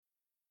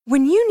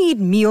When you need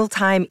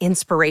mealtime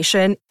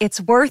inspiration,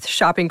 it's worth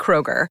shopping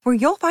Kroger, where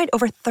you'll find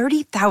over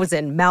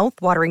 30,000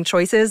 mouth-watering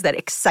choices that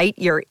excite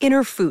your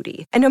inner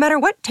foodie. And no matter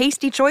what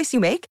tasty choice you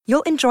make,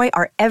 you'll enjoy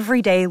our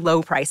everyday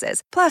low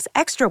prices, plus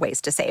extra ways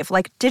to save,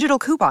 like digital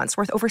coupons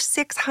worth over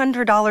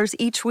 $600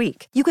 each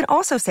week. You can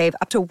also save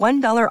up to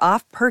 $1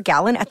 off per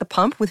gallon at the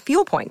pump with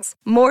fuel points.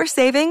 More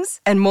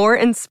savings and more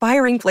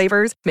inspiring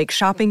flavors make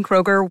shopping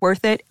Kroger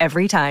worth it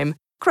every time.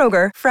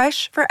 Kroger,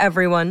 fresh for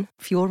everyone.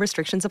 Fuel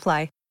restrictions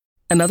apply.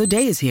 Another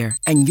day is here,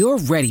 and you're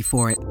ready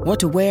for it. What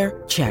to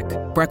wear? Check.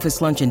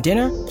 Breakfast, lunch, and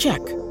dinner? Check.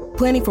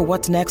 Planning for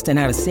what's next and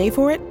how to save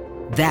for it?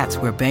 That's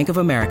where Bank of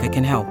America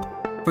can help.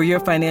 For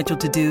your financial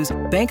to-dos,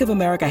 Bank of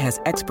America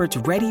has experts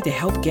ready to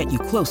help get you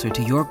closer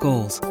to your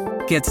goals.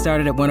 Get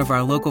started at one of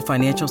our local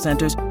financial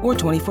centers or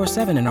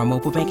 24/7 in our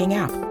mobile banking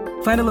app.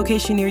 Find a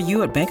location near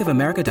you at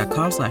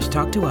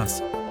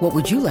bankofamerica.com/talktous. What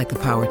would you like the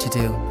power to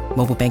do?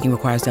 Mobile banking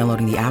requires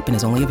downloading the app and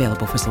is only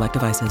available for select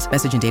devices.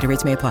 Message and data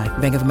rates may apply.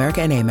 Bank of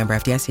America N.A., member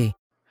FDIC.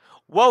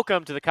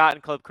 Welcome to the Cotton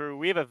Club crew.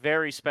 We have a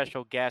very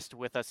special guest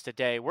with us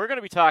today. We're going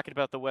to be talking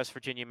about the West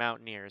Virginia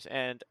Mountaineers.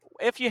 And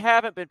if you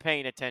haven't been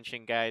paying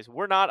attention, guys,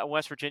 we're not a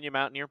West Virginia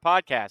Mountaineer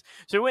podcast.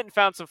 So we went and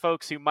found some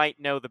folks who might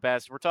know the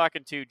best. We're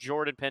talking to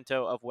Jordan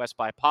Pinto of West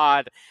by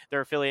Pod.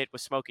 They're affiliated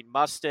with Smoking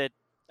Musket,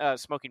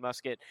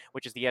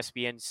 which is the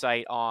SBN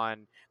site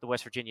on the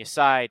West Virginia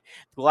side.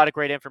 A lot of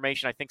great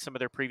information. I think some of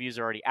their previews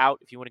are already out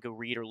if you want to go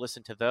read or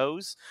listen to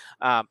those.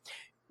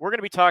 We're going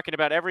to be talking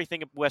about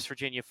everything in West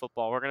Virginia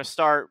football. We're going to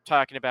start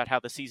talking about how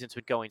the season's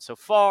been going so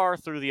far,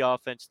 through the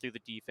offense, through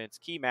the defense,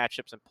 key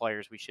matchups and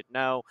players we should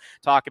know,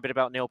 talk a bit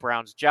about Neal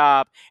Brown's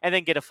job, and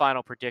then get a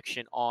final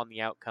prediction on the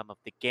outcome of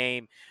the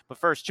game. But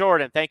first,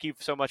 Jordan, thank you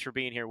so much for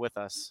being here with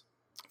us.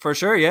 For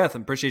sure, yeah.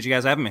 Appreciate you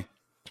guys having me.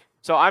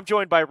 So I'm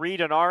joined by Reed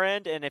on our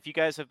end, and if you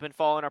guys have been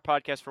following our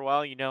podcast for a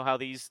while, you know how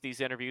these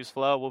interviews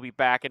flow. We'll be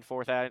back and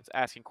forth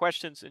asking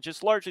questions and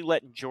just largely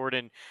letting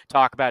Jordan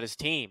talk about his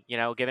team,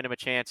 giving him a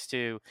chance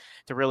to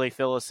really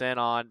fill us in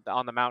on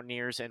the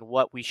Mountaineers and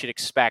what we should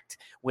expect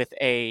with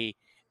a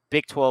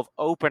Big 12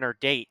 opener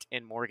date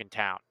in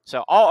Morgantown.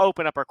 So I'll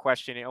open up our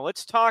question.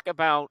 Let's talk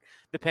about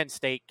the Penn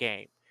State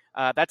game.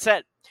 That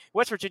said,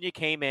 West Virginia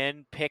came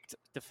in, picked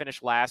to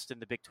finish last in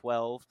the Big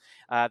 12.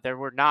 There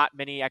were not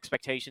many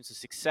expectations of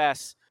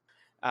success.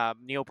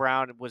 Neal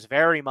Brown was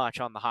very much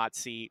on the hot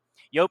seat.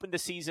 You opened the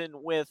season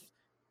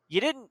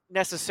you didn't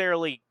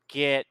necessarily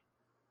get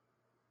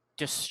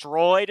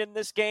destroyed in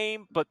this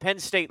game, but Penn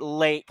State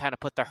late kind of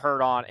put the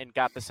hurt on and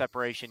got the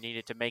separation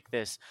needed to make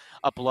this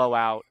a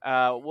blowout.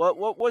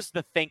 What was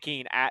the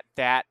thinking at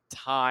that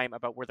time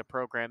about where the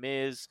program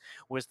is?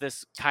 Was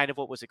this kind of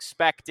what was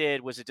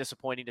expected? Was it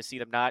disappointing to see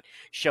them not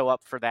show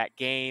up for that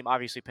game?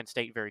 Obviously, Penn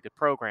State, very good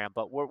program,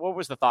 but what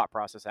was the thought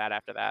process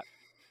after that?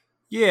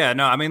 Yeah,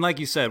 no, I mean, like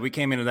you said, we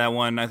came into that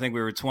one, I think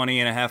we were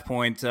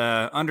 20.5-point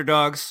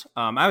underdogs.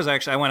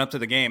 I went up to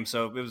the game,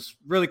 so it was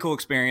really cool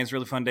experience,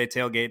 really fun day,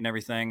 tailgate and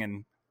everything.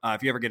 And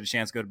if you ever get a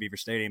chance to go to Beaver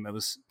Stadium,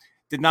 it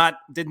did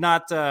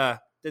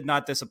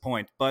not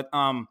disappoint. But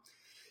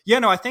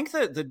I think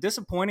that the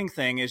disappointing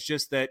thing is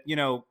just that,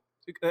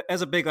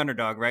 as a big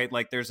underdog, right?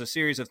 Like there's a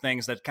series of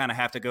things that kind of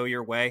have to go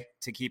your way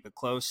to keep it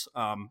close.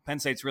 Penn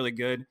State's really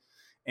good,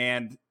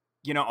 and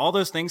all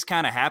those things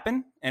kind of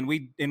happen, and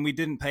we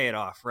didn't pay it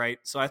off, right?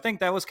 So I think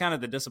that was kind of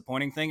the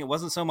disappointing thing. It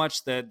wasn't so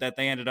much that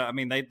they ended up. I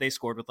mean, they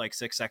scored with like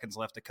 6 seconds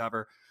left to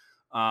cover,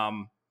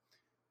 but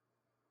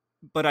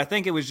I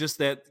think it was just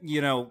that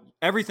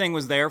everything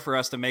was there for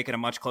us to make it a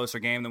much closer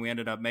game than we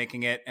ended up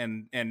making it,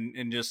 and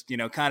just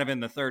kind of in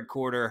the third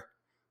quarter,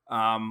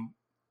 kind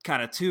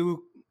of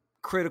too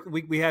critical.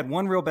 We had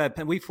one real bad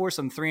we forced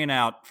them 3 and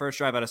out first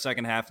drive out of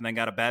second half, and then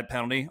got a bad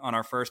penalty on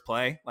our first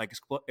play, like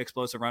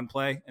explosive run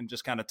play, and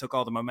just kind of took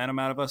all the momentum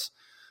out of us.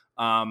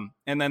 And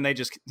then they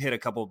just hit a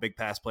couple of big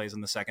pass plays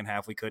in the second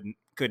half. We couldn't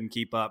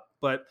keep up.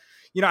 But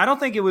I don't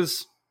think it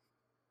was.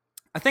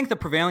 I think the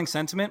prevailing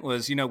sentiment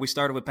was we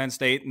started with Penn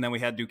State, and then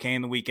we had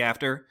Duquesne the week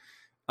after.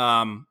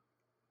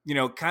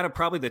 Kind of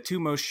probably the two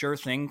most sure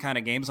thing kind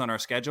of games on our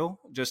schedule,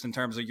 just in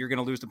terms of you're going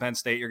to lose to Penn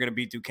State, you're going to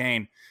beat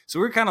Duquesne. So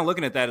we're kind of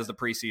looking at that as the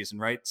preseason,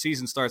 right?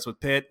 Season starts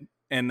with Pitt,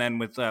 and then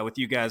with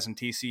you guys and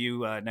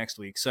TCU next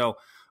week. So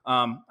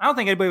I don't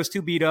think anybody was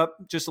too beat up,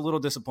 just a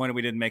little disappointed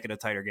we didn't make it a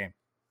tighter game.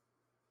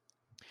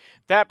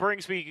 That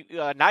brings me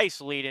a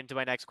nice lead into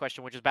my next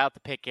question, which is about the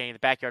Pitt game. The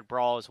Backyard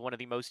Brawl is one of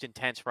the most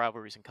intense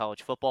rivalries in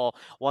college football,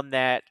 one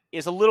that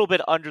is a little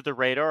bit under the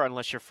radar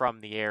unless you're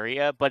from the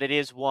area, but it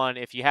is one,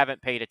 if you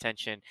haven't paid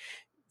attention,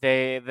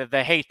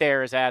 the hate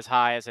there is as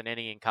high as in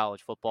any in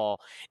college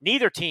football.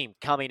 Neither team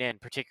coming in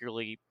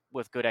particularly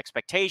with good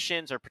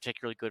expectations or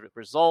particularly good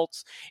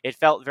results. It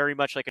felt very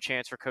much like a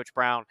chance for Coach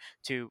Brown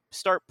to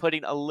start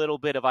putting a little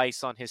bit of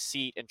ice on his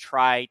seat and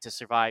try to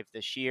survive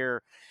this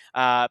year.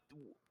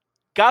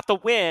 Got the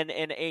win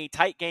in a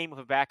tight game with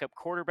a backup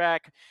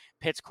quarterback.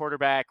 Pitt's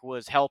quarterback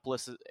was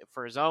helpless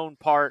for his own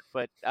part,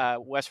 but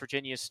West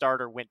Virginia's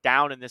starter went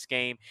down in this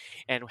game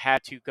and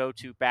had to go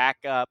to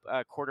backup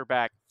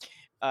quarterback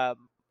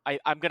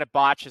I'm going to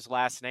botch his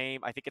last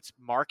name. I think it's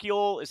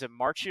Markiel. Is it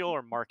Marchiel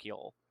or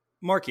Markiel?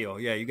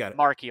 Markiel, yeah, you got it.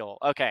 Markiel.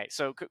 Okay,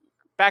 so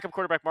backup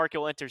quarterback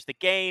Markiel enters the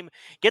game,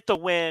 get the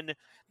win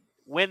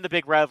the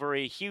big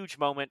rivalry. Huge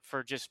moment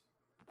for just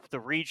the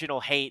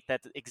regional hate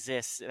that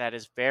exists that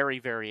is very,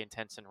 very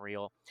intense and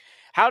real.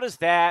 How does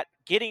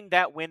getting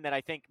that win that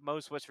I think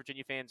most West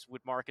Virginia fans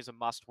would mark as a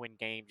must-win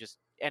game just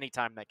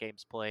anytime that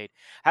game's played,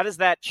 how does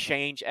that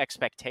change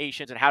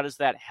expectations, and how does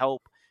that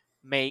help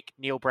make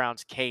Neal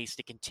Brown's case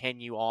to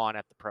continue on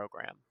at the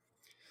program?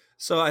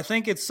 So I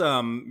think it's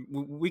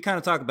we kind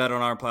of talk about it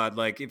on our pod.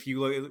 Like if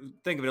you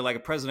think of it like a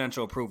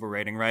presidential approval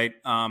rating, right?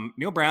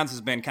 Neal Brown's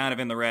has been kind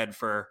of in the red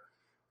for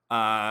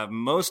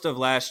most of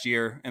last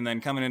year, and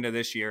then coming into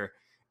this year.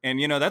 And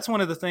that's one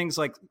of the things.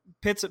 Like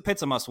Pitt's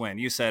a must win.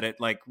 You said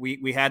it. Like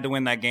we had to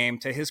win that game.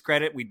 To his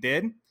credit, we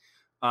did.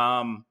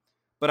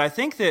 But I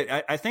think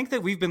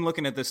that we've been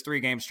looking at this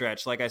 3-game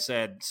stretch. Like I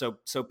said, so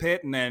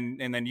Pitt and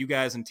then you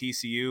guys and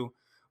TCU.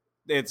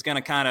 It's going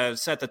to kind of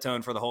set the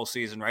tone for the whole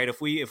season, right?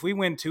 If we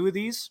win 2 of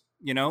these,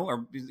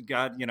 or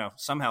God,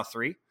 somehow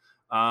 3,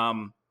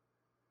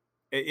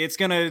 it's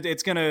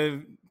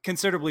gonna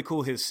considerably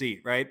cool his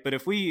seat, right? But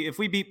if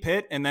we beat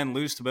Pitt and then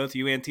lose to both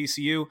you and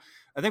TCU,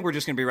 I think we're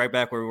just gonna be right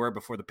back where we were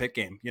before the Pitt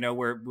game.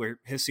 Where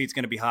his seat's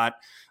gonna be hot.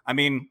 I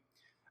mean,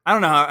 I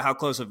don't know how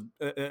close of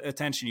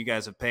attention you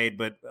guys have paid,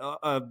 but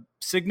a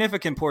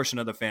significant portion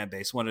of the fan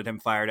base wanted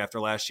him fired after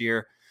last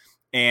year,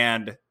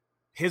 and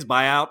his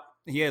buyout.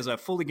 He has a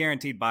fully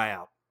guaranteed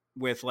buyout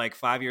with like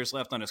 5 years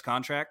left on his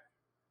contract.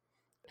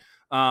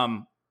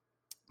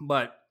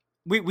 But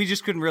we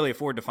just couldn't really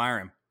afford to fire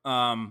him.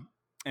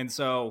 And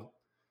so,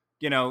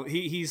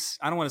 he's,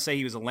 I don't want to say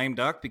he was a lame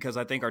duck because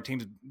I think our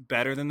team's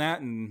better than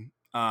that and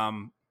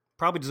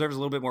probably deserves a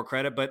little bit more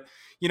credit. But,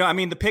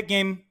 the Pitt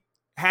game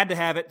had to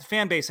have it. The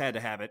fan base had to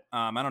have it.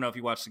 I don't know if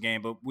you watched the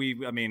game, but we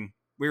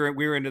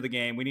were into the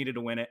game. We needed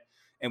to win it,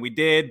 and we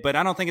did. But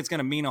I don't think it's going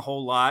to mean a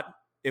whole lot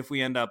if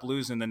we end up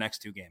losing the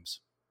next 2 games.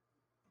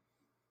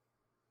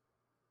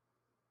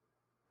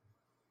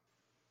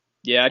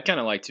 Yeah, I'd kind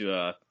of like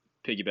to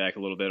piggyback a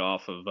little bit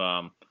off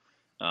of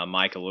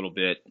Mike a little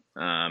bit.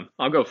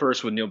 I'll go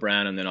first with Neal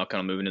Brown, and then I'll kind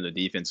of move into the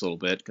defense a little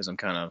bit because I'm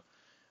kind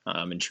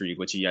of intrigued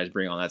what you guys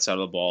bring on that side of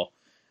the ball.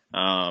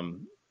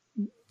 Kind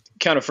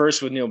of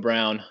first with Neal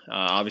Brown.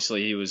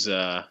 Obviously, he was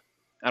I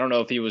don't know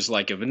if he was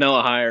like a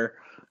vanilla hire,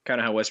 kind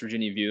of how West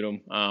Virginia viewed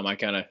him. I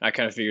kind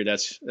of figured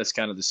that's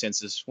kind of the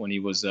census when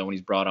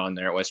he's brought on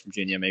there at West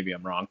Virginia. Maybe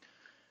I'm wrong,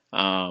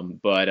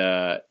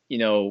 but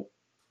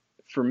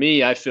for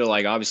me, I feel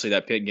like obviously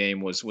that Pitt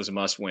game was a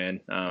must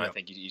win. I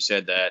think you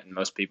said that, and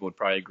most people would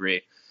probably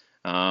agree.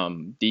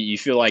 Do you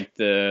feel like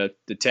the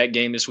Tech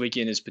game this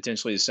weekend is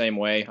potentially the same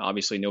way?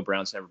 Obviously, Neal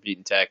Brown's never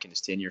beaten Tech in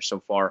his tenure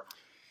so far,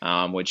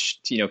 which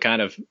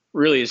kind of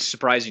really is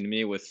surprising to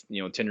me with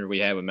tenure we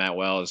had with Matt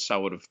Wells. I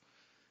would have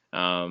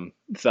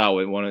thought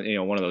with one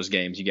of those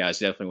games, you guys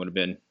definitely would have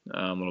been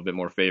a little bit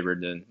more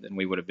favored than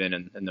we would have been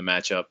in the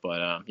matchup.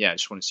 But I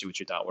just want to see what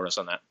your thought was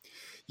on that.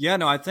 Yeah,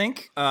 no, I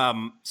think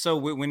so.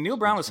 When Neal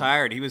Brown was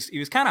hired, he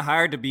was kind of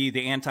hired to be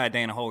the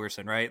anti-Dana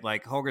Holgorsen, right?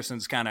 Like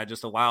Holgorsen's kind of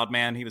just a wild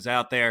man. He was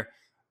out there.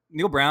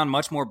 Neal Brown,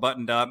 much more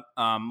buttoned up,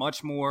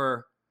 much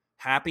more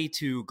happy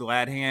to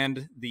glad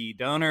hand the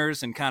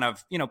donors and kind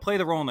of play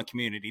the role in the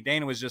community.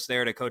 Dana was just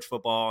there to coach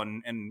football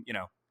and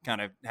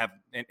kind of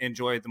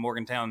enjoy the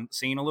Morgantown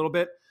scene a little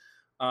bit.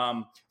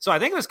 So I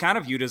think it was kind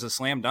of viewed as a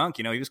slam dunk.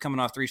 He was coming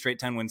off 3 straight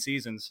 10-win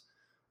seasons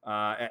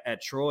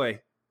at Troy.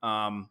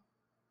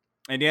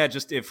 And yeah,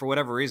 just if for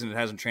whatever reason it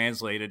hasn't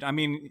translated. I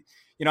mean,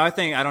 I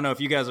don't know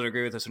if you guys would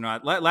agree with this or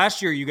not.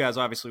 Last year, you guys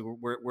obviously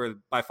were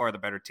by far the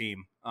better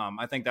team.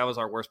 I think that was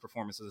our worst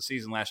performance of the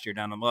season last year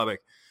down in Lubbock.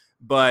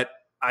 But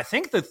I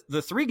think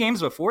the 3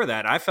 games before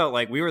that, I felt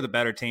like we were the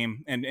better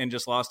team and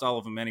just lost all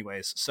of them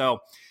anyways. So,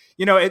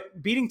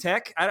 beating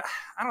Tech, I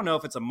don't know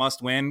if it's a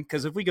must win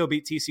because if we go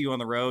beat TCU on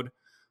the road,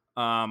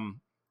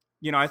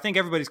 I think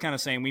everybody's kind of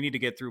saying we need to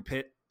get through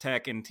Pitt,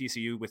 Tech, and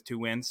TCU with 2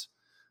 wins.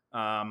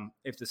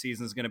 If the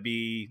season is going to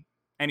be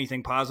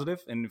anything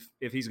positive and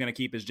if he's going to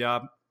keep his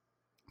job.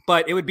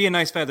 But it would be a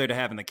nice feather to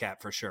have in the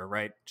cap for sure,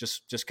 right?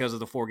 Just because of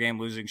the 4-game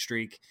losing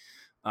streak.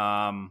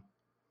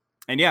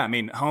 And yeah, I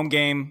mean, home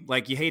game,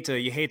 like you hate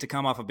to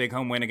come off a big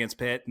home win against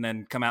Pitt and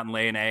then come out and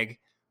lay an egg,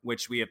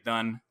 which we have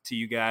done to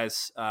you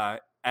guys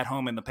at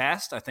home in the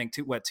past. I think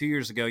 2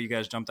 years ago, you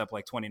guys jumped up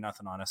like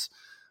 20-0 on us.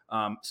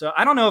 So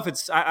I don't know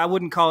if I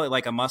wouldn't call it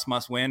like a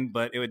must win,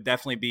 but it would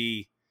definitely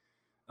be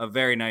a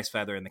very nice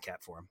feather in the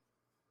cap for him.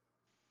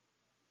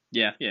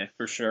 Yeah,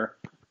 for sure.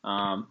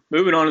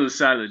 Moving on to the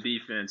side of the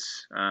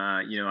defense,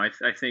 I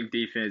think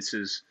defense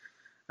has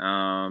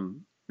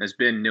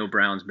been Neal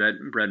Brown's bread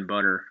and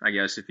butter, I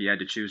guess, if he had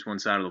to choose one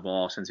side of the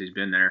ball since he's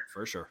been there.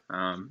 For sure.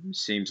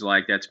 Seems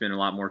like that's been a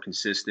lot more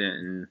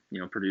consistent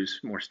and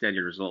produced more steady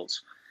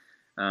results.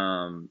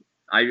 I'll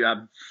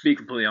be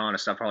completely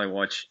honest, I probably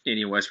watched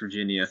any West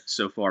Virginia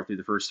so far through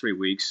the first 3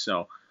 weeks,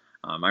 so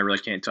I really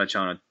can't touch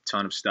on a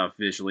ton of stuff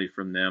visually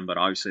from them, but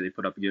obviously they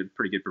put up a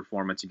pretty good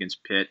performance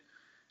against Pitt.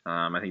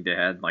 I think they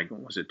had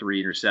was it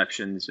 3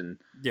 interceptions and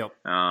Yep.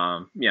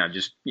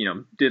 just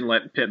didn't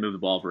let Pitt move the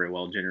ball very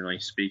well, generally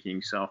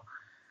speaking. So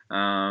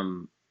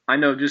I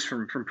know just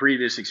from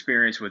previous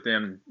experience with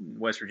them,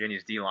 West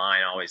Virginia's D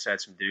line always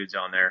had some dudes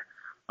on there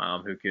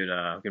who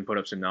can put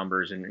up some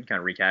numbers and kind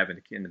of wreak havoc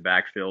in the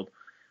backfield.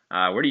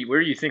 Where do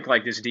you think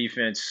this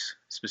defense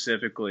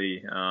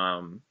specifically,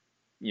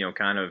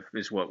 kind of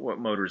is what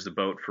motors the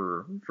boat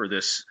for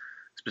this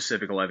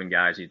specific 11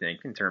 guys, you think,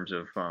 in terms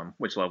of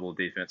which level of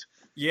defense?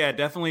 Yeah,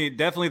 definitely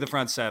the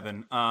front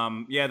seven.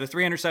 The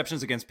 3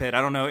 interceptions against Pitt.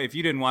 I don't know if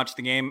you didn't watch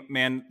the game,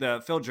 man.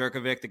 The Phil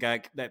Jurkovic, the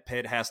guy that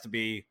Pitt has to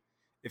be.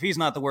 If he's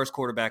not the worst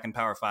quarterback in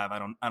Power 5,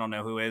 I don't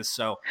know who is.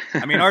 So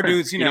I mean, our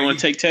dudes, you don't want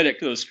to take Teddick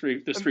those three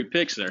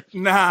picks there.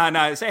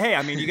 Nah. Say, hey,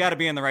 I mean, you got to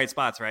be in the right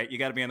spots, right? You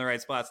got to be in the right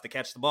spots to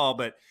catch the ball.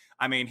 But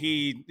I mean,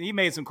 he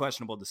made some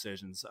questionable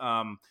decisions.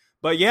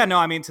 But yeah, no,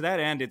 I mean, to that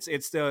end,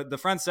 it's the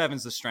front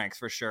seven's the strength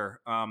for sure.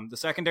 The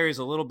secondary is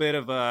a little bit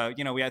of a,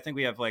 I think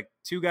we have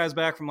 2 guys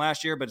back from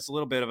last year, but it's a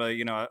little bit of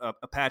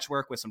a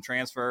patchwork with some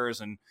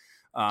transfers and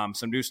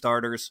some new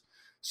starters.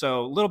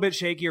 So a little bit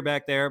shakier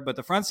back there, but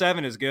the front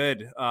seven is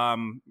good. I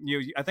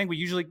think we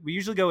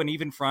usually go an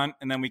even front,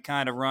 and then we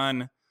kind of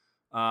run,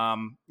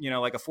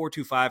 like a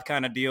 4-2-5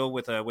 kind of deal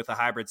with a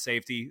hybrid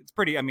safety. It's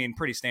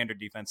pretty standard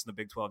defense in the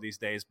Big 12 these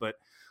days, but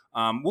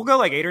we'll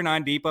go 8 or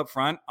 9 deep up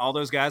front. All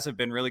those guys have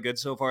been really good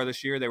so far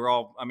this year. They were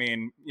all,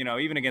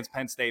 even against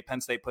Penn State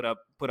put up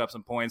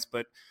some points,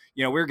 but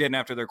we were getting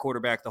after their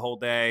quarterback the whole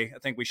day. I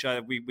think we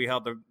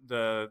held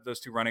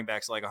those 2 running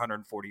backs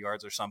 140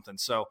 yards or something.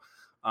 So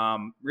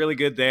really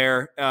good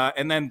there.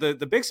 And then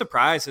the big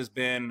surprise has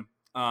been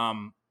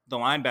the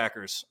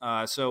linebackers.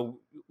 So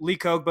Lee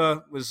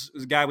Kogba was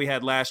a guy we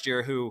had last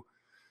year who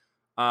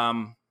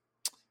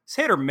it's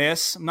hit or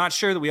miss. I'm not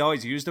sure that we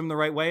always used him the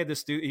right way.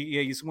 This dude,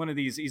 he's one of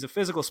these. He's a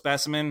physical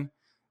specimen,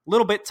 a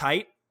little bit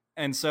tight,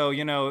 and so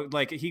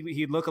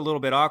he'd look a little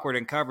bit awkward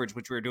in coverage,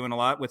 which we were doing a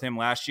lot with him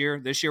last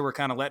year. This year, we're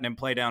kind of letting him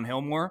play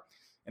downhill more,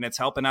 and it's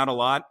helping out a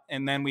lot.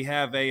 And then we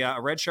have a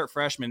redshirt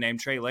freshman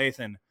named Trey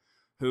Lathan,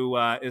 who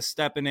is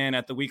stepping in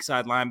at the weak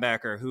side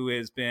linebacker, who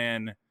has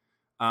been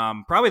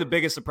probably the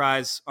biggest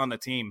surprise on the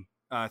team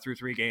through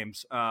 3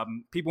 games.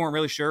 People weren't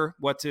really sure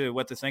what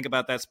to think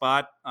about that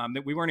spot.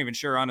 We weren't even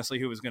sure, honestly,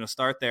 who was going to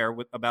start there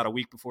about a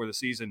week before the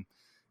season.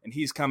 And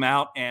he's come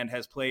out and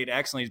has played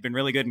excellent. He's been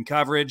really good in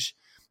coverage.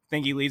 I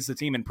think he leads the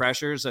team in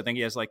pressures. I think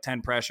he has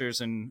 10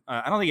 pressures, and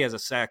I don't think he has a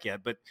sack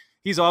yet, but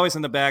he's always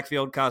in the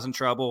backfield causing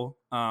trouble.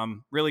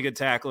 Really good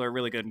tackler,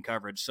 really good in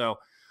coverage. So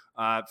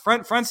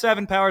front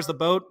seven powers the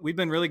boat. We've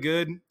been really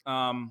good,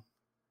 kind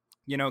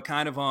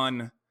of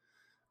on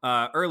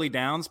early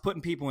downs,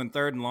 putting people in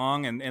 3rd and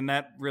long. And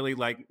that really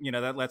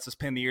that lets us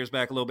pin the ears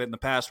back a little bit in the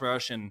pass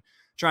rush and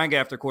try and get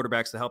after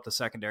quarterbacks to help the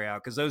secondary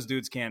out. Cause those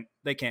dudes can't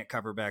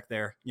cover back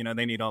there.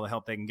 They need all the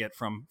help they can get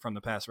from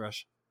the pass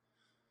rush.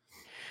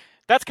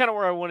 That's kind of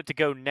where I wanted to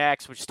go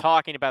next, which is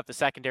talking about the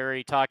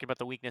secondary, talking about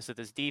the weakness of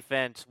this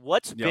defense.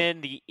 What's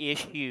been the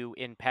issue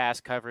in pass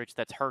coverage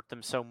that's hurt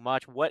them so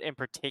much? What in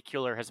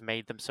particular has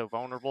made them so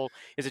vulnerable?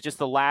 Is it just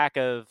the lack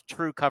of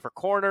true cover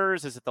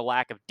corners? Is it the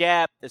lack of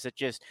depth? Is it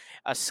just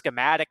a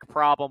schematic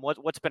problem?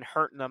 What's been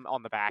hurting them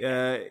on the back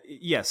end?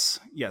 Yes,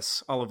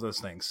 all of those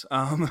things.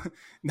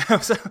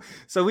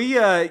 So we,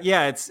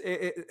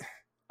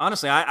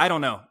 honestly, I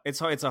don't know.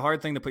 It's a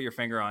hard thing to put your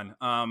finger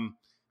on.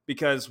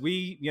 Because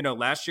we,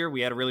 last year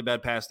we had a really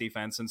bad pass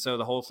defense. And so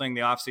the whole thing,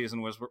 the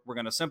offseason was we're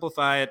going to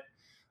simplify it.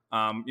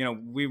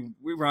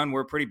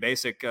 We're a pretty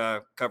basic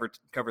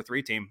cover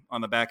 3 team on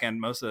the back end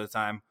most of the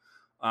time.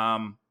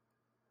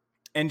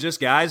 And just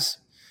guys,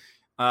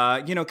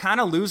 kind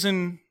of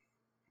losing,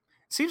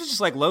 it seems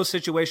just low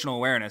situational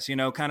awareness,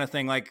 kind of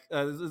thing.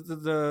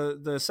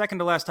 The second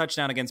to last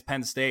touchdown against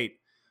Penn State,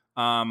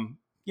 they're on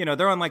the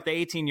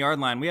 18-yard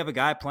line. We have a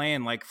guy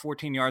playing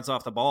 14 yards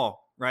off the ball.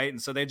 Right.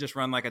 And so they just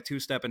run a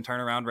 2-step and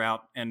turnaround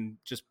route and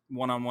just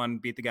one-on-one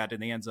beat the guy to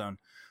the end zone.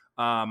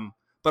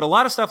 But a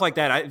lot of stuff like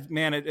that,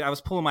 I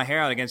was pulling my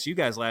hair out against you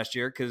guys last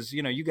year because,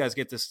 you guys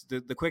get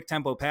the quick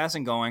tempo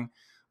passing going.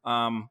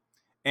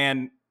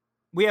 And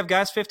we have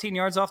guys 15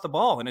 yards off the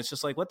ball. And it's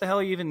just what the hell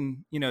are you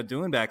even,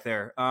 doing back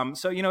there?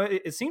 So,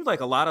 it seems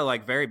like a lot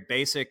of very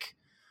basic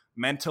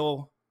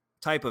mental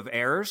type of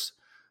errors.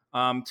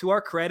 To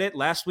our credit,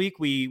 last week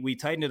we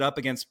tightened it up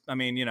against,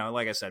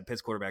 like I said,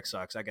 Pitt's quarterback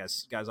sucks. I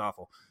guess guy's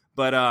awful,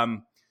 but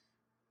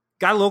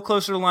got a little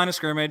closer to the line of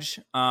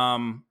scrimmage,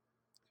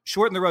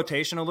 shortened the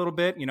rotation a little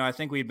bit. I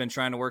think we'd been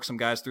trying to work some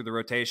guys through the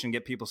rotation,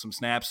 get people some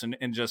snaps, and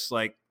just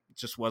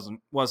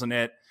wasn't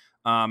it.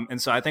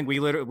 And so I think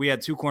we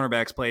had 2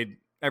 cornerbacks played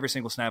every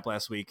single snap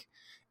last week,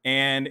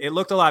 and it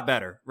looked a lot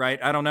better, right?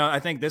 I don't know. I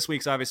think this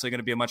week's obviously going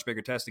to be a much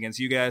bigger test against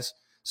you guys.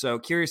 So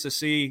curious to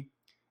see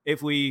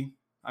if we.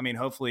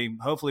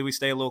 Hopefully we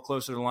stay a little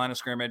closer to the line of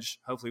scrimmage.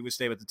 Hopefully we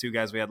stay with the 2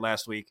 guys we had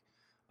last week.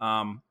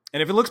 And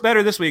if it looks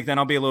better this week, then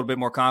I'll be a little bit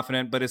more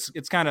confident. But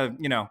it's kind of,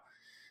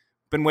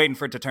 been waiting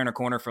for it to turn a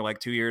corner for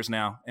 2 years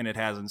now, and it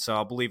hasn't. So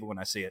I'll believe it when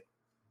I see it.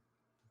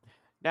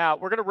 Now,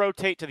 we're going to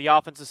rotate to the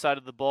offensive side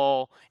of the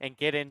ball and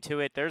get into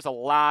it. There's a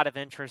lot of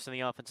interest in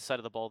the offensive side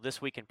of the ball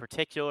this week in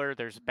particular.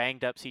 There's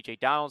banged up C.J.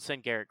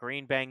 Donaldson, Garrett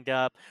Green banged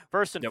up.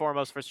 First and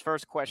foremost, for his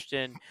first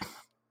question,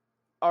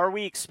 are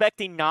we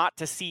expecting not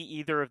to see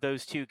either of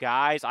those two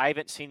guys? I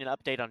haven't seen an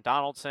update on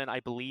Donaldson. I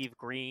believe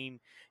Green.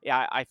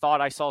 Yeah, I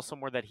thought I saw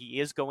somewhere that he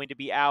is going to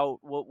be out.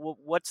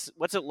 What's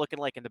it looking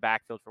like in the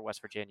backfield for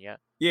West Virginia?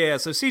 Yeah,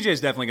 so CJ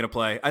is definitely going to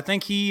play. I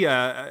think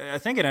I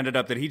think it ended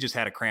up that he just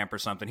had a cramp or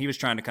something. He was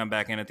trying to come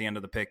back in at the end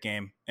of the Pitt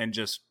game, and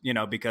just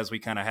because we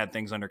kind of had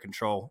things under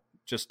control,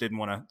 just didn't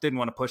want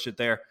to push it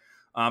there.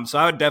 So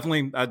I'd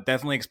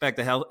definitely expect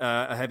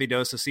a heavy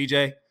dose of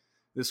CJ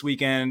this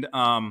weekend.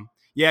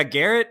 Yeah,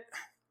 Garrett.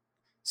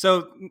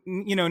 So,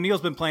 Neil's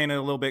been playing a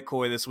little bit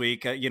coy this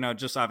week,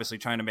 just obviously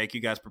trying to make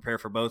you guys prepare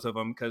for both of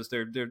them because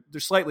they're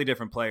slightly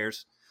different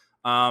players.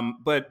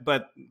 But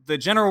the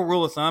general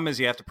rule of thumb is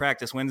you have to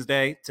practice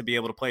Wednesday to be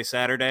able to play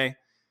Saturday.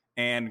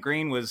 And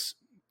Green was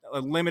a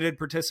limited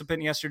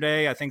participant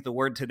yesterday. I think the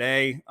word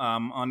today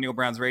on Neil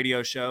Brown's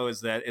radio show is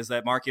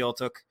that Markiel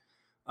took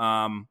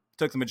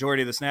the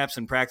majority of the snaps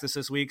in practice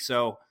this week.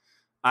 So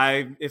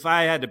if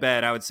I had to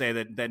bet, I would say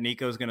that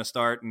Nico's going to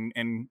start,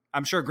 and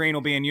I'm sure Green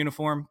will be in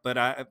uniform, but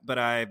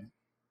I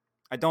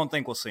don't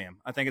think we'll see him.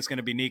 I think it's going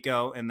to be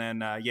Nico, and then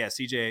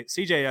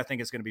CJ I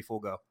think is going to be full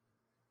go.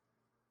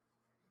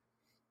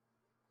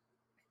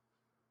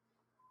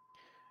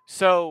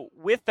 So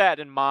with that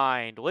in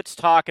mind, let's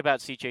talk about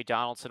C.J.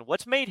 Donaldson.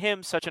 What's made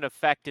him such an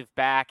effective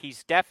back?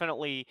 He's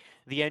definitely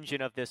the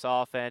engine of this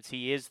offense.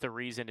 He is the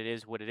reason it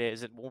is what it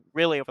is. And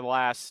really over the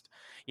last,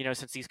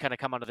 since he's kind of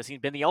come onto the scene,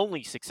 been the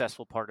only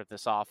successful part of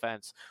this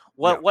offense.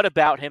 What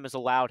about him has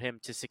allowed him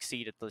to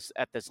succeed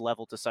at this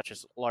level to such a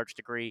large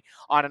degree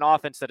on an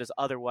offense that is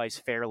otherwise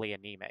fairly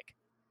anemic?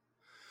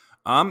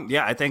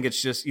 Yeah, I think it's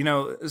just,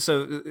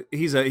 so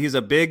he's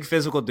a big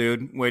physical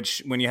dude,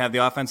 which when you have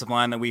the offensive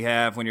line that we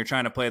have, when you're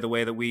trying to play the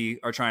way that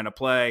we are trying to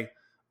play,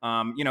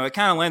 it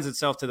kind of lends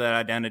itself to that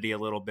identity a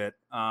little bit.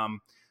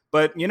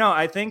 But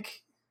I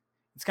think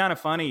it's kind of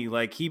funny.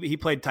 Like he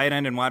played tight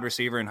end and wide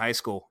receiver in high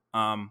school.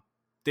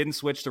 Didn't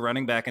switch to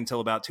running back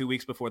until about 2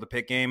 weeks before the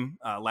Pitt game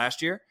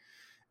last year.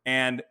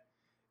 And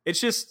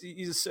it's just,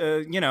 he's,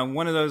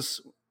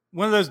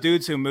 one of those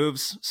dudes who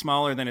moves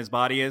smaller than his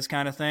body is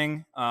kind of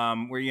thing,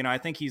 where, I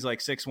think he's like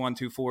 6'1",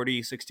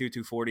 240, 6'2",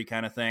 240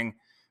 kind of thing,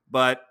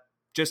 but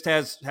just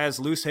has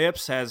loose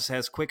hips,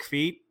 has quick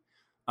feet,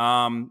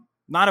 not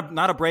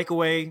a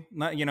breakaway,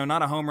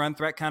 not a home run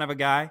threat kind of a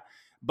guy,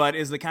 but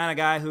is the kind of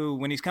guy who,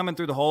 when he's coming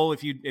through the hole,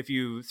 if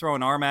you throw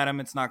an arm at him,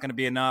 it's not going to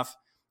be enough.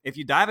 If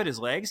you dive at his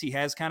legs, he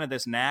has kind of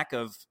this knack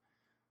of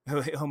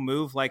he'll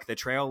move like the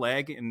trail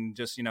leg and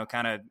just,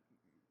 kind of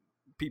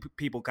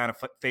people kind of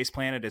face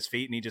plant at his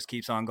feet, and he just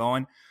keeps on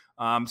going.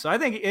 So I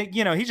think,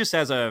 he just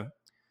has a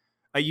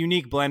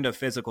unique blend of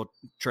physical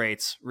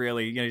traits,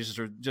 really. He's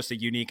just a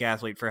unique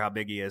athlete for how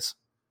big he is.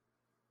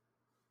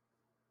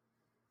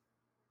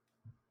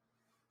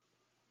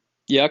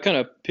 Yeah, I'll kind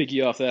of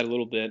piggy off that a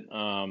little bit.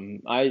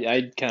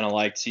 I kind of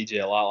liked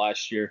CJ a lot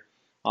last year.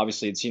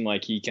 Obviously, it seemed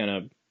like he kind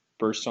of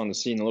burst on the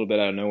scene a little bit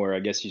out of nowhere.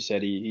 I guess you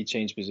said he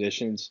changed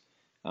positions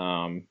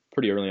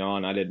pretty early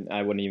on.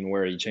 I wasn't even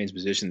aware he changed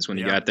positions when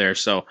he got there.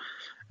 So,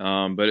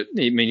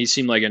 he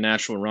seemed like a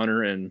natural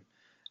runner, and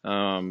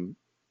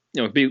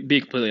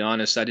be completely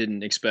honest, I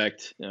didn't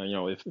expect,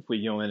 if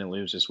we go in and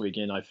lose this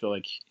weekend, I feel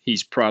like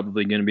he's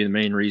probably going to be the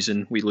main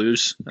reason we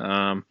lose.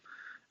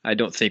 I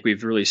don't think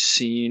we've really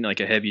seen like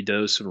a heavy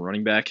dose of a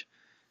running back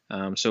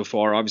so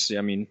far.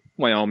 Obviously,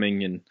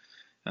 Wyoming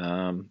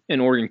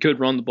and Oregon could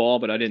run the ball,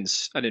 but I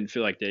didn't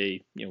feel like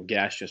they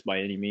gashed us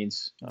by any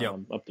means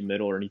up the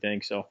middle or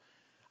anything. So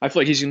I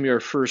feel like he's going to be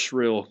our first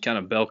real kind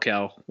of bell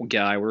cow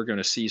guy we're going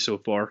to see so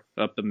far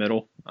up the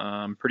middle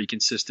pretty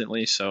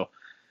consistently. So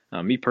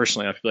me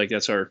personally, I feel like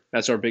that's our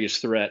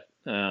biggest threat.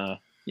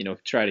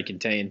 Try to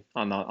contain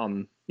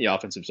on the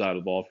offensive side of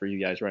the ball for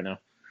you guys right now.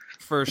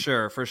 For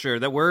sure.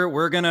 That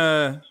we're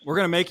gonna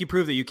make you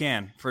prove that you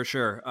can, for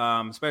sure.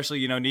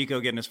 Especially Nico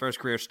getting his first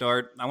career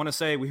start. I want to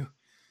say we.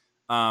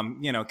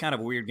 Kind of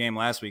a weird game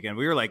last weekend.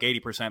 We were like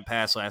 80%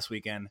 pass last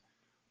weekend.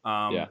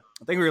 I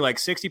think we were like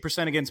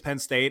 60% against Penn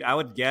State. I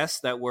would guess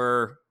that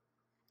we're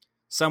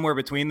somewhere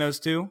between those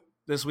two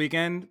this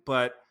weekend.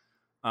 But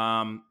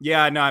CJ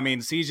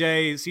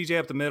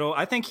up the middle.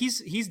 I think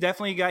he's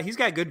definitely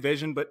got good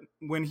vision, but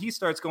when he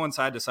starts going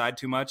side to side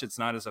too much, it's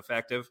not as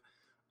effective.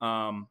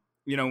 When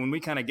we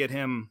kind of get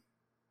him,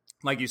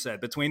 like you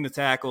said, between the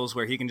tackles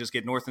where he can just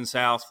get north and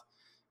south,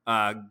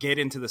 get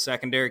into the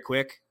secondary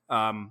quick.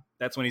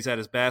 That's when he's at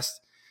his best.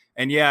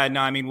 And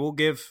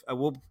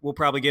we'll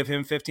probably give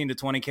him 15 to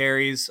 20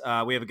 carries.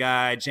 We have a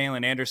guy,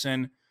 Jalen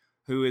Anderson,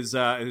 who's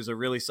a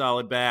really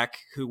solid back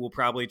who will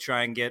probably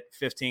try and get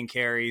 15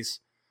 carries.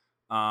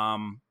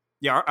 I'd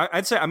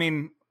say,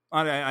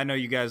 I know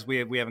you guys, we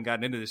haven't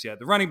gotten into this yet.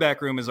 The running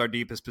back room is our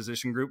deepest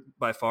position group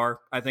by far.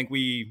 I think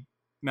we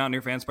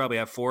Mountaineer fans probably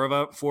have four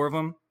of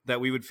them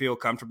that we would feel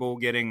comfortable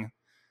getting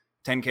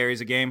 10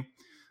 carries a game.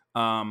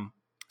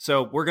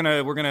 So we're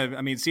gonna.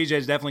 I mean, CJ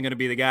is definitely going to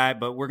be the guy,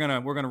 but we're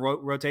gonna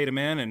rotate him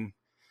in and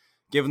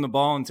give him the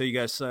ball until you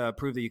guys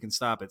prove that you can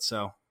stop it.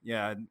 So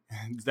yeah,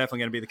 it's definitely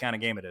going to be the kind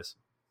of game it is.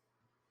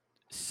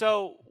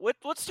 So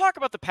let's talk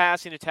about the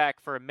passing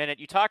attack for a minute.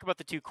 You talk about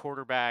the two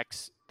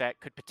quarterbacks that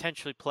could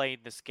potentially play in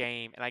this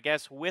game, and I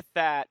guess with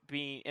that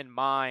being in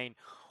mind,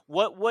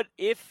 what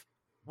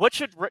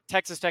should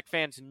Texas Tech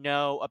fans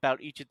know about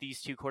each of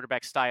these two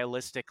quarterbacks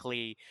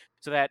stylistically,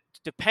 so that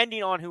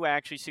depending on who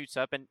actually suits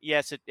up, and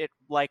yes, it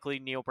likely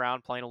Neil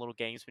Brown playing a little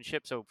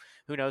gamesmanship, so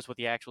who knows what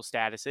the actual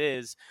status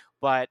is,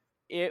 but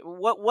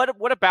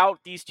what about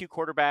these two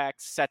quarterbacks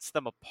sets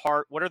them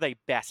apart? What are they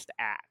best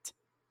at?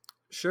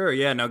 Sure.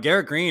 Yeah. No,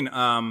 Garrett Green.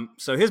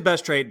 So his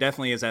best trait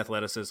definitely is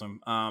athleticism.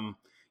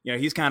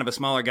 He's kind of a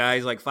smaller guy.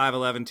 He's like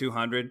 5'11",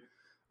 200,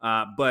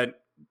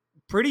 but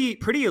pretty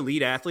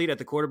elite athlete at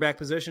the quarterback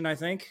position, I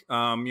think.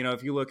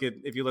 If you look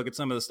at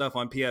some of the stuff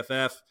on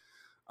PFF,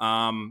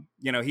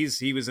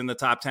 he was in the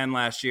top 10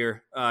 last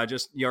year,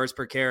 just yards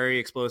per carry,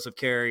 explosive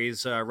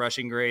carries,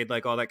 rushing grade,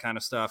 like all that kind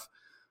of stuff.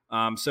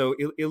 So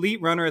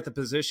elite runner at the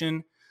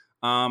position.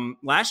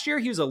 Last year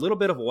he was a little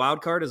bit of a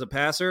wild card as a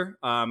passer,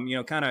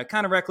 kind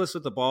of reckless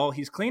with the ball.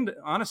 He's cleaned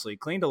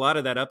a lot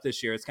of that up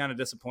this year. It's kind of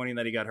disappointing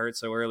that he got hurt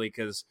so early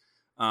because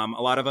a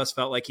lot of us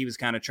felt like he was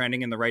kind of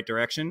trending in the right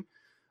direction.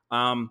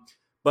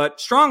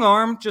 But strong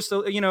arm, just,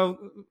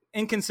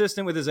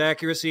 inconsistent with his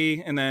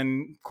accuracy and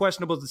then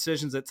questionable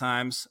decisions at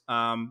times.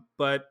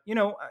 But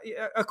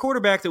a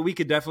quarterback that we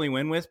could definitely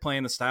win with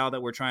playing the style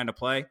that we're trying to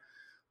play.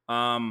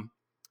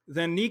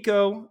 Then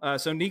Nico.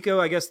 So Nico,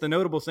 I guess the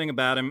notable thing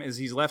about him is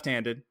he's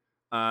left-handed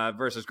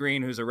versus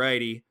Green, who's a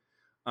righty.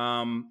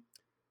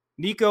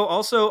 Nico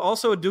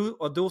also a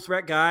dual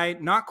threat guy,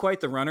 not quite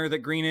the runner that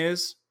Green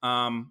is,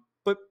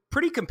 but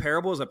pretty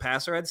comparable as a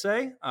passer, I'd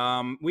say.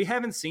 We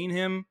haven't seen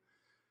him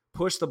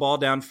push the ball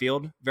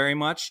downfield very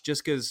much,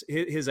 just because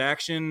his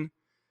action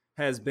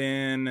has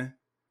been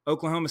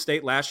Oklahoma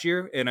State last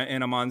year in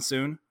a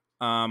monsoon,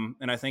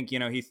 and I think he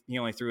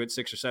only threw it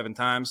 6 or 7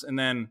 times, and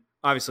then.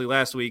 Obviously,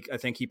 last week, I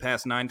think he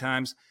passed 9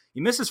 times. He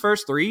missed his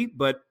first 3,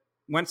 but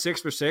went 6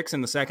 for 6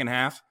 in the second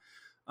half.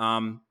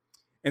 And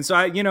so,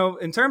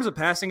 in terms of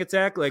passing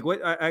attack, like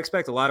what I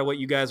expect a lot of what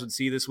you guys would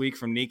see this week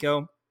from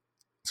Nico.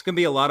 It's going to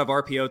be a lot of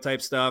RPO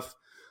type stuff,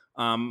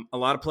 a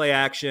lot of play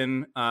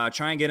action,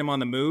 try and get him on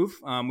the move.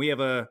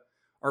 Our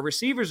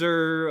receivers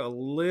are a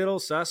little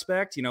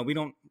suspect. We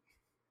don't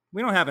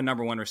have a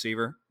number one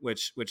receiver,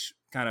 which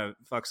kind of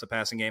fucks the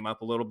passing game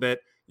up a little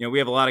bit. We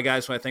have a lot of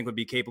guys who I think would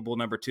be capable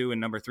number 2 and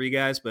number 3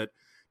 guys, but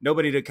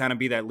nobody to kind of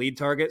be that lead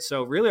target.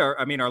 So really,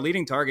 our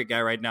leading target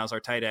guy right now is our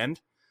tight end,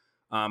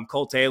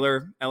 Cole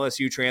Taylor,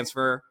 LSU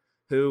transfer,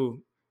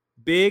 who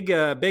big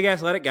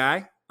athletic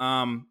guy,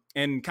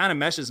 and kind of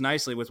meshes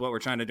nicely with what we're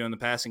trying to do in the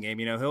passing game.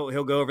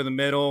 He'll go over the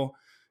middle.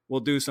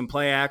 We'll do some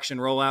play action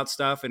rollout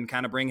stuff and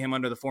kind of bring him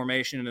under the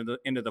formation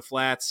into the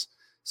flats.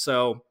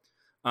 So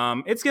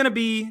it's going to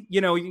be,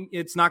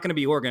 it's not going to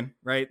be Oregon,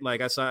 right? Like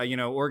I saw,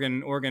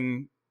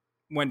 Oregon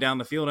went down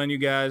the field on you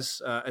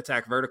guys,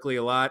 attacked vertically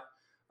a lot.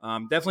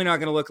 Definitely not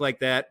going to look like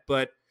that,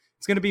 but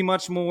it's going to be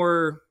much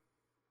more,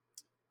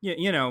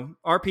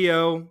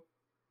 RPO,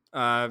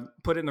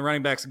 put it in the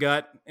running back's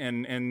gut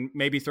and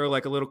maybe throw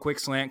like a little quick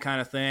slant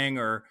kind of thing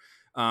or,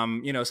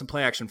 some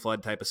play action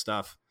flood type of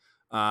stuff.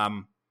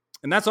 And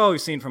that's all we've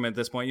seen from it at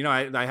this point.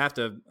 I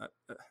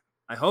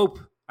hope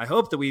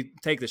that we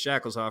take the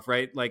shackles off,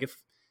 right? Like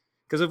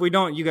because if we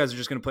don't, you guys are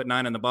just going to put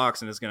 9 in the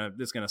box and it's going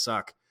to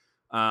suck.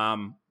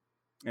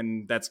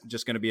 And that's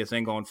just going to be a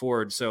thing going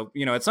forward. So,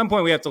 at some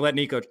point we have to let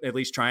Nico at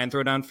least try and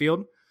throw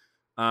downfield.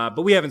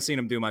 But we haven't seen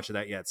him do much of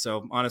that yet.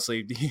 So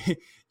honestly,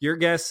 your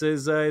guess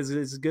is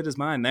as good as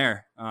mine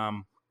there.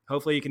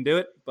 Hopefully you can do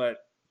it, but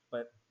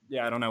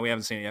yeah, I don't know. We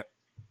haven't seen it yet.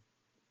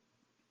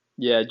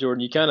 Yeah,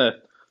 Jordan, you kind of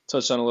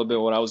touched on a little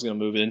bit what I was going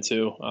to move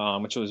into,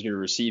 which was your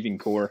receiving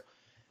core.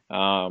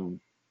 I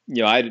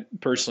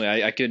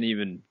personally, I couldn't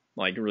even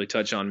like really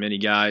touch on many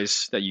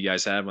guys that you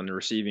guys have on the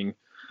receiving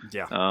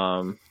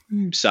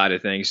side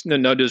of things.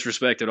 No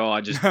disrespect at all.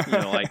 I just,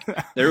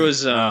 there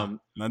was, none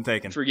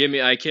taken. Forgive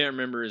me. I can't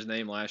remember his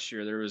name last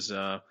year. There was,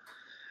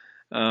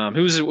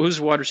 who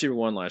was wide receiver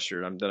 1 last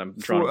year? I'm trying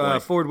to play.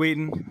 Ford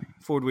Wheaton.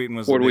 Ford Wheaton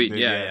was Ford Wheaton.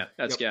 Dude, yeah.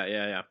 That's yep.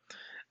 Yeah.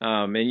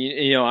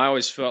 And I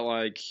always felt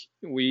like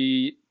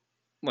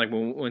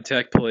when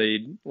Tech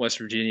played West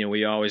Virginia,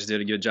 we always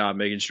did a good job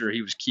making sure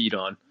he was keyed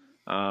on,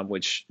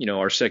 which,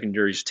 our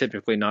secondary is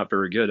typically not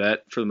very good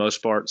at for the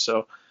most part.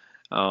 So,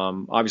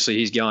 obviously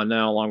he's gone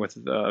now along with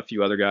a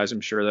few other guys, I'm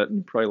sure,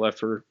 that probably left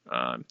for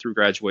through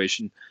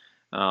graduation.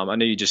 I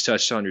know you just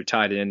touched on your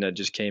tight end that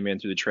just came in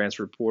through the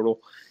transfer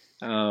portal.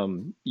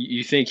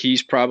 You think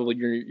he's probably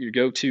your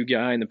go-to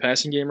guy in the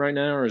passing game right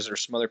now, or is there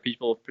some other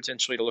people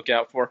potentially to look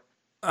out for?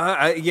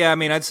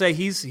 I'd say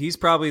he's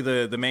probably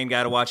the main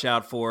guy to watch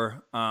out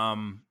for.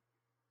 And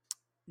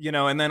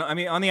then,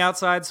 on the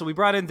outside, so we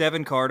brought in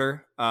Devin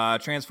Carter,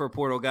 transfer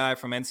portal guy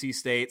from NC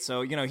State.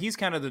 So, he's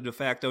kind of the de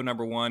facto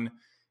number 1.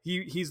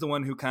 He's the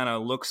one who kind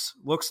of looks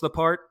the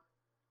part.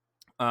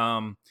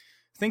 I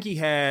think he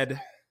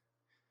had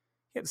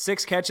he had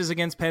 6 catches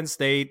against Penn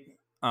State,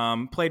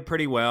 played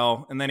pretty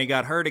well, and then he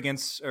got hurt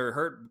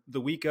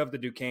the week of the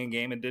Duquesne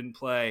game and didn't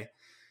play.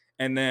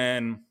 And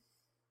then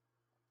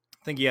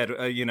I think he had,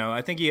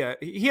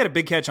 he had a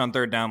big catch on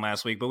 3rd down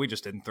last week, but we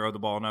just didn't throw the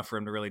ball enough for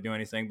him to really do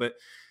anything. But,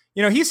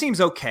 he seems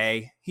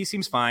okay. He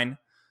seems fine.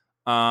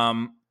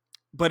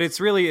 But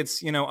it's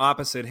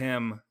opposite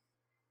him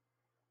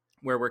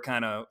where we're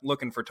kind of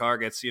looking for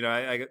targets.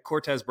 I got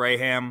Cortez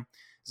Braham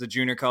is a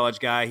junior college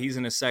guy. He's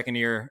in his 2nd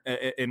year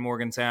in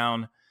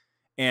Morgantown.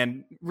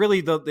 And really,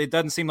 it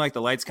doesn't seem like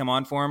the lights come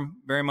on for him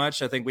very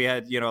much. I think we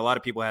had, a lot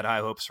of people had high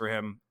hopes for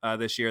him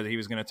this year that he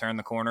was going to turn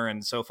the corner.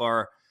 And so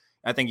far,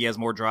 I think he has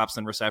more drops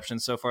than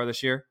receptions so far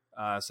this year.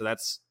 So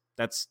that's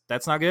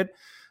not good.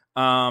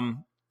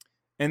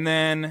 And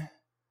then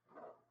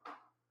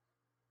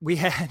we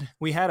had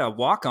a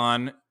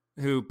walk-on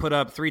who put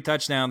up 3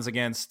 touchdowns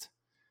against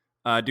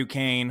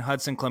Duquesne,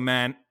 Hudson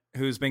Clement,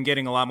 who's been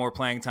getting a lot more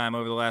playing time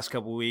over the last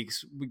couple of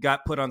weeks. We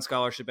got put on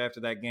scholarship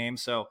after that game.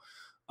 So,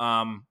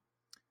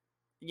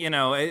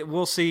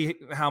 we'll see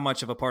how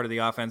much of a part of the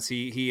offense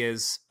he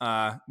is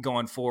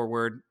going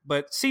forward,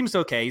 but seems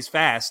okay. He's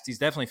fast. He's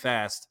definitely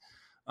fast.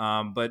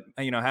 But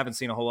haven't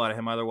seen a whole lot of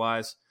him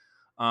otherwise.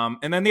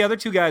 And then the other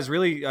 2 guys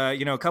really,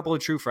 a couple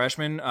of true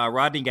freshmen,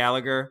 Rodney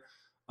Gallagher,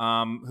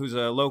 who's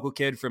a local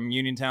kid from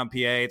Uniontown, PA.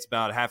 It's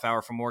about a half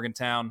hour from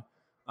Morgantown.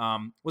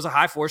 Was a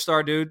high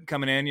 4-star dude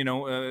coming in,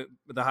 the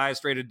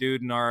highest rated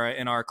dude in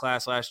our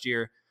class last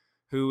year,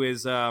 who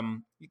is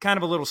kind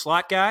of a little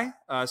slot guy.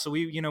 So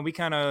we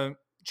kind of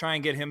try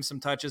and get him some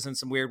touches in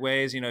some weird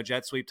ways,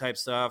 jet sweep type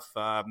stuff,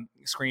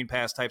 screen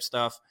pass type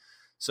stuff.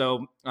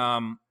 So,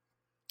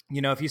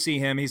 if you see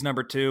him, he's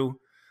number 2.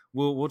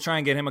 We'll try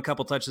and get him a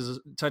couple touches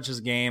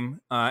a game.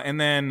 And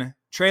then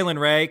Traylon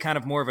Ray, kind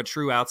of more of a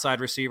true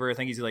outside receiver. I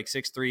think he's like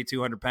 6'3",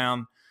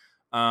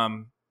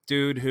 200-pound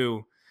dude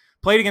who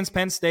played against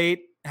Penn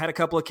State, had a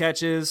couple of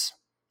catches,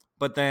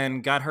 but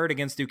then got hurt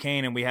against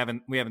Duquesne, and we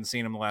haven't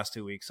seen him the last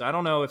 2 weeks. So I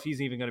don't know if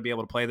he's even going to be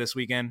able to play this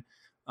weekend.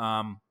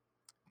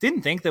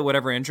 Didn't think that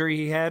whatever injury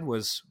he had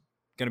was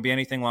going to be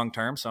anything long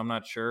term, so I'm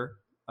not sure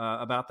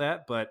about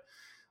that. But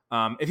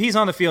if he's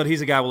on the field,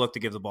 he's a guy we'll look to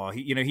give the ball.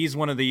 He's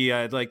one of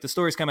the the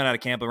stories coming out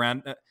of camp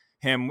around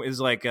him is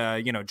like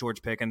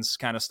George Pickens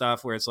kind of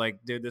stuff, where it's like,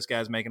 dude, this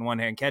guy's making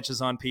one-hand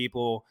catches on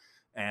people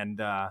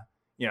and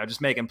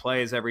just making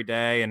plays every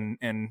day, and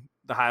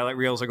the highlight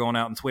reels are going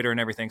out on Twitter and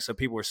everything. So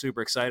people were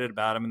super excited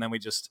about him, and then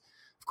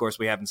of course,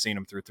 we haven't seen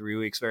him through 3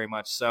 weeks very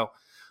much. So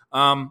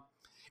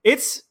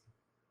it's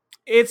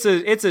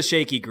a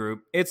shaky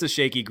group. It's a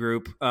shaky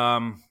group.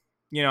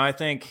 I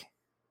think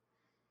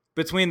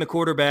between the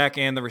quarterback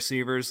and the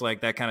receivers, like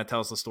that kind of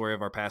tells the story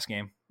of our pass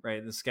game,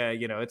 right? This guy,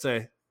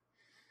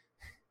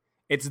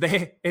 it's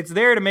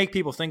there to make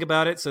people think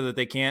about it so that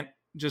they can't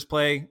just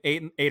play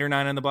eight or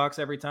 9 in the box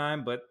every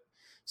time. But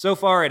so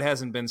far, it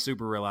hasn't been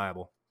super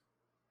reliable.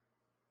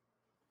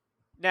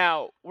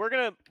 Now we're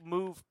going to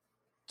move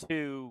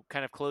to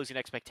kind of closing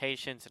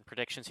expectations and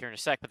predictions here in a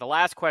sec. But the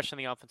last question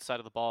on the offensive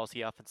side of the ball is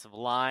the offensive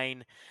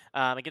line.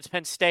 Against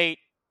Penn State,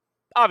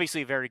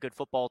 obviously a very good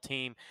football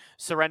team,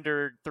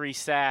 surrendered 3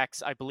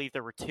 sacks. I believe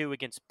there were 2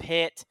 against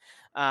Pitt.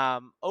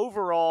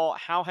 Overall,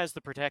 how has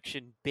the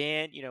protection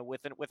been?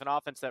 With an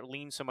offense that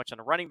leans so much on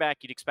a running back,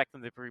 you'd expect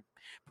them to be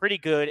pretty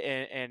good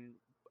and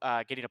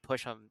getting a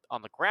push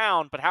on the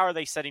ground. But how are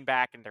they setting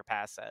back in their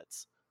pass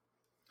sets?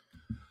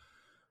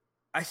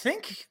 I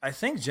think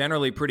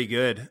generally pretty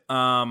good.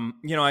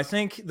 I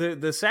think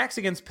the sacks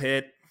against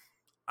Pitt,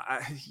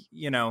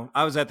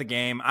 I was at the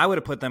game. I would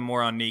have put them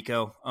more on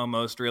Nico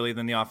almost really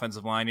than the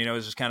offensive line. It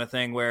was just kind of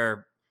thing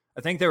where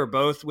I think they were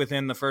both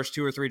within the first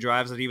 2 or 3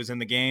 drives that he was in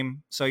the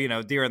game. So,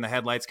 deer in the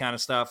headlights kind of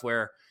stuff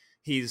where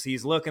he's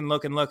looking.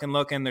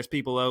 There's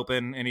people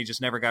open and he just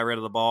never got rid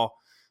of the ball,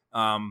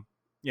 kind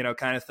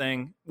of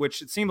thing,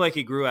 which it seemed like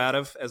he grew out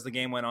of as the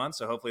game went on.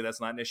 So hopefully that's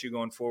not an issue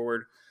going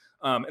forward.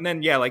 And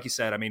then, yeah, like you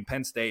said, I mean,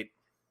 Penn State's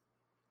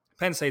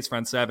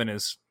front 7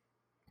 is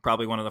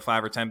probably one of the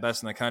 5 or 10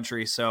 best in the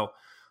country. So,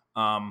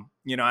 I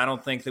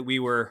don't think that we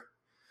were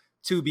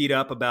too beat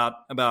up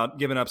about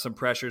giving up some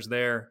pressures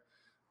there.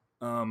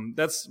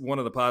 That's one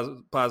of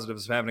the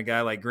positives of having a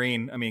guy like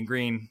Green. I mean,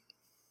 Green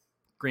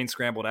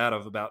scrambled out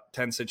of about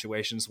 10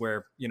 situations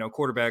where,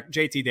 quarterback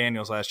JT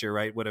Daniels last year,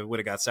 right, would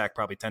have got sacked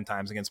probably 10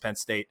 times against Penn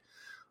State.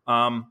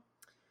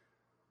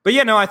 But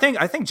yeah, no, I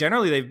think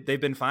generally they've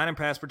been fine in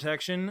pass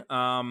protection.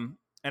 And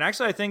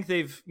actually, I think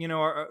they've,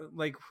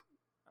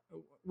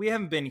 we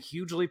haven't been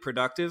hugely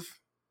productive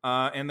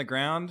in the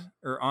ground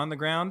or on the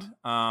ground.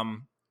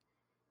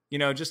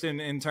 Just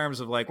in terms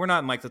of we're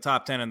not in the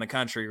top 10 in the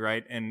country,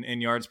 right? In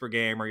yards per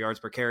game or yards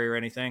per carry or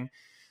anything.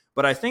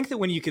 But I think that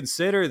when you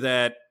consider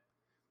that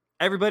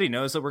everybody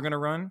knows that we're going to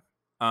run,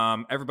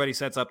 everybody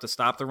sets up to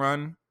stop the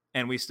run,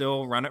 and we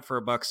still run it for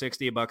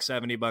 $160,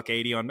 $170,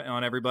 $180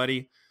 on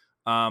everybody.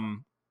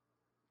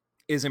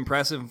 Is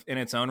impressive in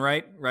its own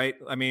right?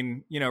 I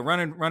mean,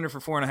 running for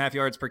 4.5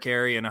 yards per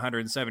carry and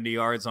 170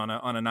 yards on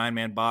a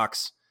 9-man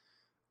box,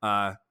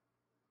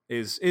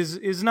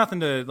 is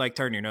nothing to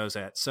turn your nose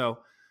at. So,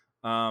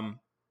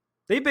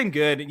 They've been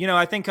good. You know,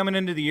 I think coming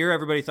into the year,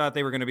 everybody thought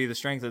they were going to be the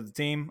strength of the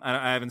team.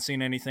 I haven't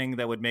seen anything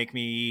that would make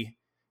me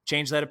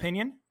change that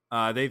opinion.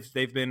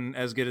 They've been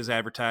as good as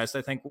advertised.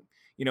 I think,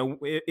 you know,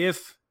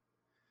 if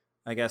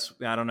I guess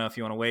I don't know if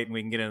you want to wait and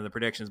we can get into the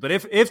predictions, but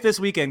if this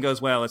weekend goes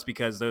well, it's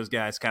because those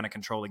guys kind of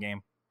control the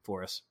game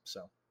for us.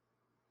 So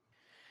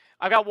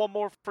I got one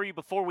more for you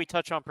before we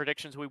touch on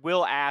predictions. We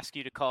will ask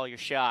you to call your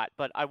shot,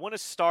 but I want to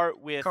start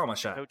with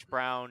Coach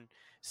Brown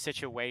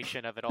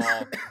situation of it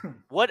all.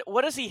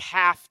 What does he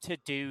have to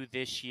do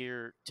this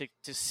year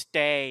to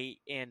stay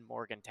in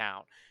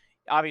Morgantown?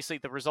 Obviously,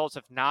 the results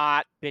have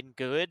not been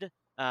good,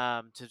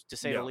 to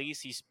say the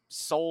least. He's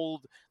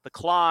sold the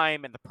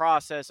climb and the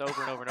process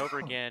over and over and over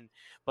again.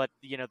 But,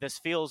 you know, this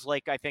feels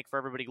like, I think, for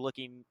everybody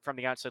looking from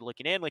the outside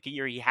looking in, like a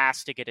year he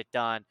has to get it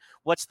done.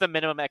 What's the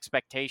minimum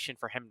expectation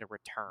for him to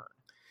return?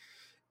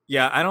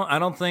 Yeah, I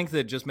don't think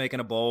that just making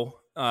a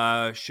bowl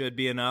should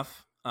be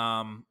enough.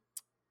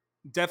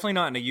 Definitely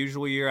not in a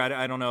usual year.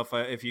 I don't know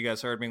if you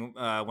guys heard me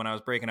when I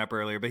was breaking up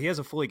earlier, but he has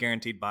a fully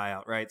guaranteed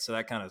buyout, right? So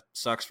that kind of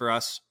sucks for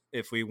us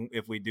if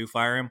we do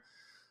fire him.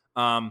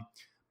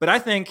 But I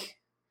think,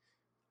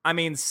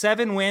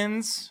 7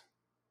 wins,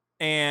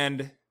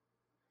 and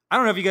I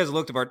don't know if you guys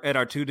looked at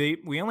our 2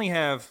 deep. We only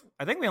have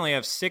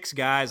 6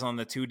 guys on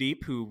the 2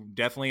 deep who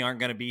definitely aren't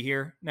going to be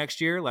here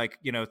next year, like,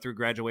 you know, through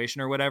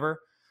graduation or whatever.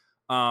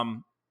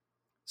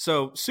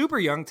 So super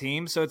young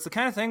team. So it's the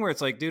kind of thing where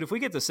it's like, dude, if we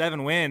get to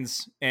 7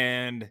 wins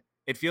and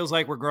it feels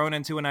like we're growing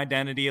into an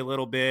identity a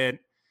little bit,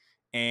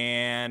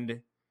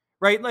 and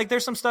right, like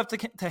there's some stuff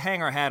to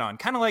hang our hat on,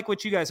 kind of like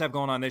what you guys have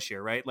going on this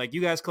year, right? Like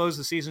you guys closed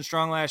the season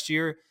strong last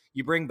year.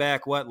 You bring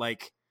back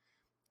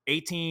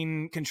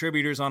 18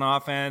 contributors on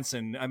offense,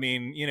 and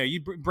you know,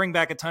 you bring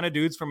back a ton of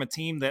dudes from a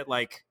team that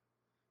like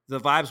the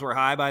vibes were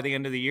high by the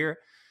end of the year.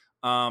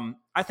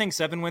 I think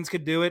 7 wins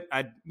could do it.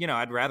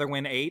 I'd rather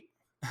win 8.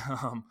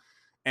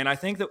 And I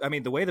think that,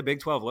 the way the Big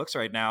 12 looks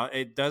right now,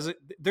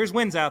 there's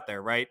wins out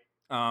there, right?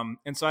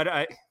 And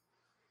so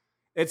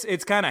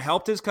it's kind of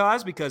helped his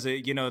cause because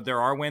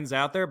there are wins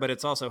out there, but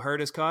it's also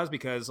hurt his cause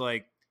because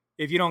like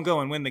if you don't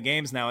go and win the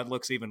games now, it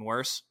looks even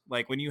worse.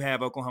 Like when you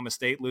have Oklahoma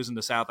State losing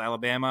to South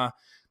Alabama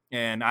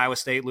and Iowa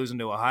State losing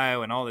to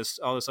Ohio and all this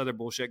other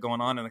bullshit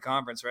going on in the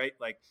conference, right?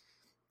 Like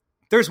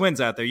there's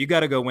wins out there. You got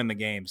to go win the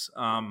games.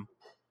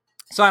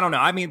 So I don't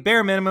know.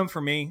 Bare minimum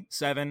for me,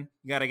 7.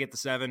 You got to get the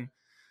 7.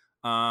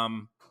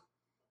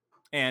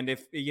 And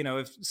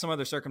if some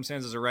other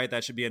circumstances are right,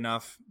 that should be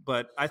enough.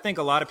 But I think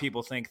a lot of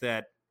people think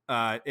that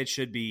it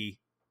should be,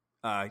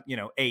 8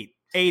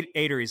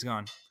 or he's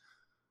gone.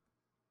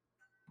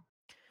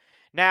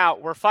 Now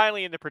we're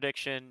finally in the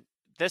prediction.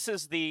 This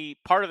is the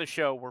part of the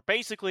show where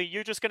basically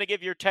you're just going to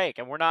give your take,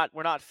 and we're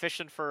not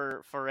fishing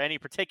for any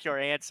particular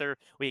answer.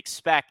 We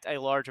expect a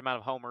large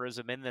amount of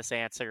homerism in this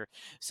answer.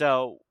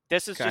 So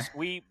this is just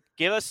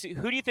give us,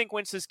 who do you think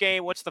wins this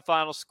game? What's the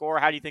final score?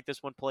 How do you think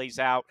this one plays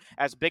out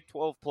as Big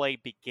 12 play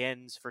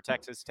begins for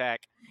Texas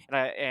Tech?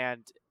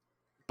 And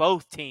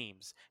both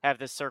teams have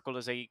this circled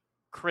as a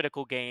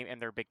critical game in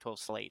their Big 12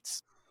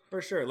 slates.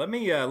 For sure. Let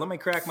me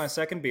crack my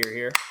second beer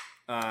here.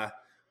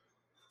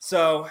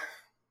 So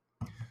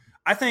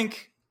I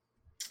think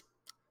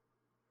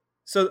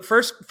so.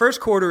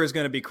 First quarter is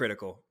going to be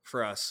critical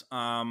for us,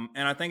 and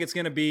I think it's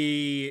going to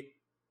be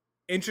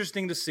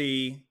interesting to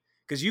see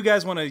because you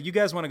guys want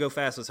to go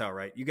fast as hell,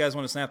 right? You guys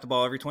want to snap the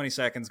ball every 20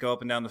 seconds, go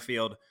up and down the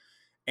field,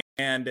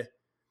 and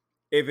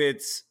if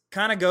it's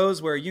kind of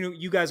goes where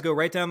you guys go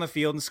right down the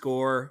field and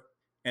score,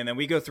 and then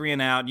we go 3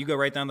 and out, and you go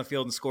right down the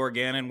field and score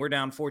again, and we're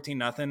down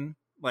 14-0,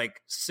 like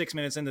 6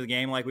 minutes into the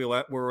game, like we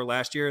were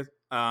last year.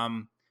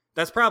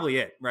 That's probably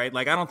it, right?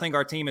 Like, I don't think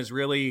our team is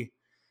really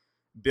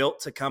built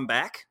to come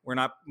back. We're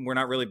not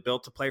really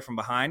built to play from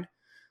behind.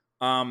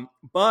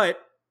 But,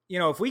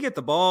 if we get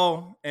the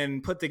ball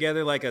and put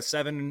together like a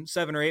 7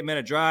 or 8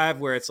 minute drive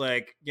where it's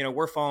like,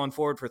 we're falling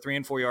forward for 3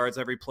 and 4 yards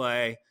every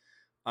play,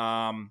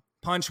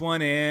 punch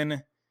one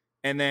in,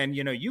 and then,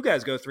 you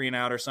guys go 3 and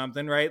out or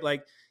something, right?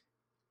 Like,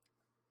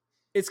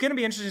 it's going to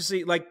be interesting to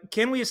see, like,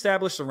 can we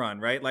establish the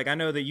run, right? Like, I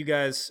know that you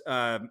guys,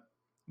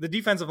 the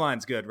defensive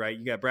line's good, right?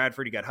 You got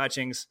Bradford, you got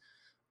Hutchings.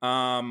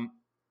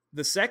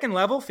 The second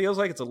level feels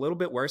like it's a little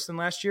bit worse than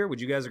last year.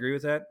 Would you guys agree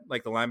with that?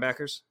 Like the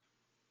linebackers?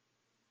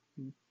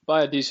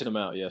 By a decent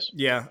amount, yes.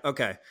 Yeah,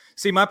 okay.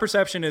 See, my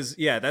perception is,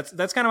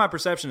 that's kind of my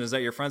perception is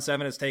that your front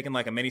seven has taken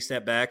like a mini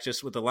step back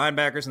just with the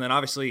linebackers. And then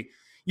obviously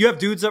you have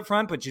dudes up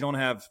front, but you don't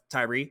have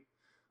Tyree.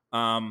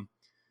 And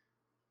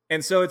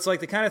so it's like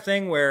the kind of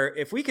thing where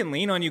if we can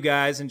lean on you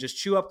guys and just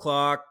chew up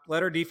clock,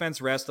 let our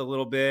defense rest a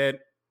little bit,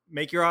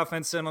 make your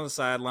offense sit on the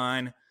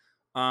sideline.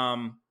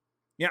 I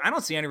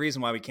don't see any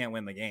reason why we can't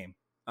win the game.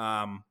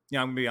 I'm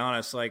going to be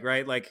honest, like,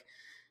 right. Like,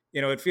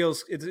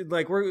 it's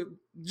like we're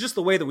just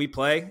the way that we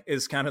play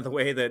is kind of the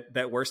way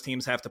that worse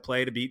teams have to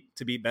play to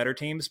beat better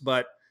teams.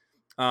 But,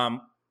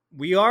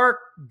 we are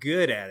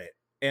good at it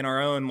in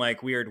our own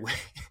like weird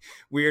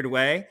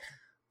way.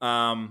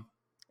 And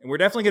we're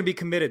definitely going to be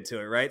committed to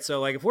it. Right. So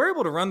like if we're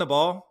able to run the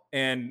ball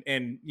and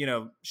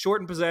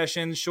shorten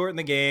possessions, shorten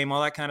the game,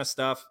 all that kind of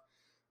stuff,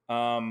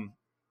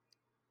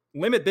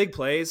 limit big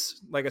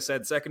plays. Like I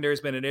said,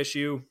 secondary's been an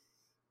issue.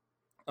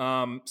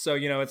 So,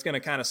 it's going to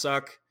kind of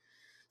suck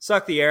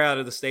the air out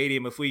of the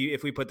stadium if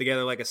we put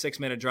together like a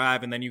 6-minute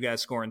drive and then you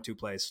guys score in 2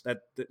 plays.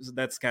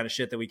 That's kind of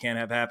shit that we can't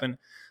have happen.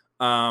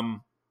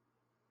 But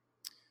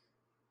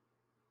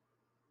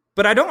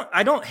I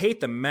don't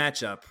hate the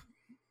matchup.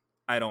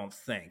 I don't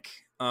think.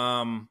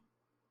 I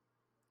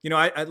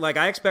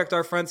expect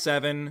our front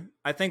 7.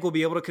 I think we'll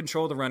be able to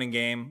control the running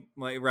game.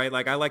 Right?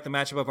 Like I like the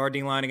matchup of our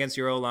D line against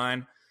your O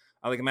line.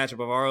 I like the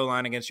matchup of our O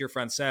line against your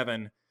front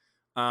 7.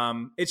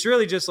 It's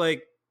really just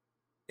like,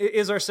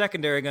 is our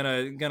secondary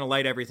gonna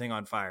light everything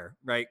on fire,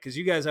 right? Because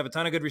you guys have a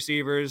ton of good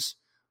receivers.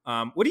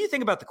 What do you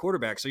think about the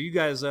quarterbacks? Are you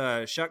guys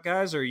Shuck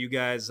guys, or are you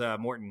guys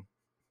Morton,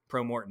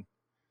 pro Morton?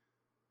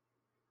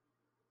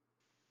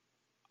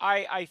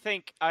 I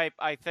think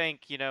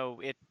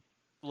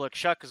look,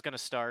 Shuck is going to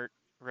start,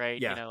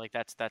 right? Yeah.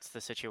 That's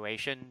the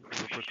situation,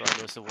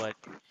 regardless of what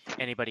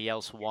anybody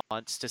else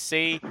wants to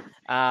see.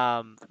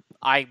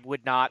 I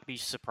would not be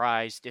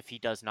surprised if he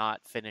does not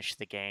finish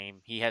the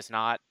game. He has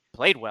not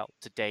played well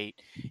to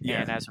date,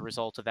 and as a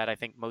result of that, I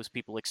think most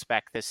people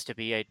expect this to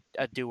be a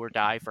do or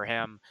die for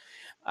him.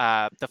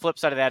 The flip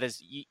side of that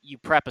is you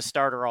prep a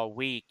starter all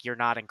week, you're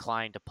not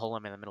inclined to pull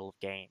him in the middle of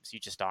games. You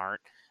just aren't.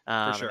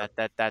 For sure.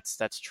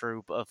 That's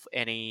true of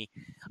any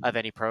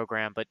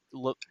program. But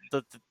look,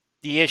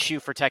 the issue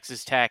for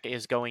Texas Tech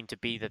is going to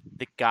be that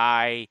the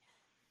guy,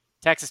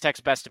 Texas Tech's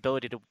best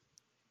ability to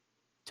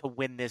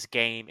win this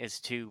game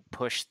is to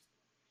push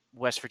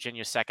West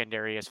Virginia's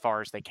secondary as far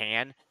as they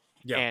can.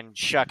 Yeah. And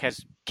Shuck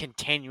has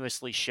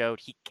continuously showed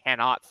he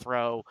cannot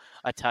throw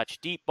a touch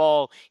deep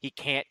ball. He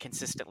can't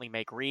consistently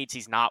make reads.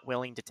 He's not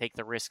willing to take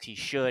the risks he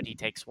should. He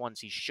takes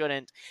ones he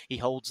shouldn't. He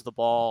holds the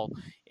ball.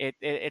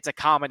 It's a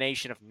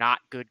combination of not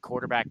good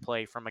quarterback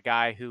play from a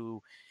guy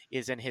who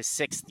is in his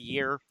 6th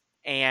year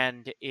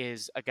and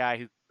is a guy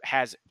who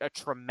has a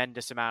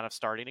tremendous amount of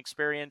starting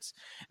experience.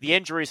 The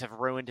injuries have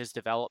ruined his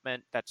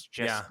development. That's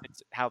just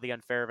it's how the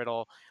unfair of it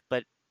all.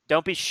 But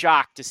don't be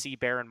shocked to see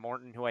Behren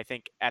Morton, who I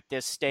think at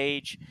this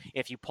stage,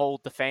 if you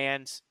polled the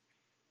fans,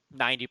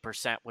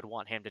 90% would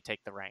want him to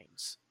take the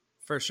reins.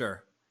 For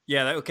sure.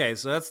 Yeah. Okay.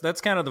 So that's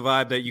kind of the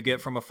vibe that you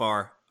get from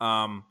afar.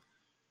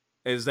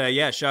 Is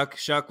that,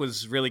 Shuck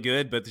was really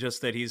good, but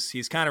just that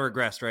he's kind of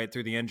regressed right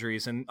through the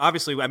injuries. And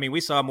obviously, I mean,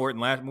 we saw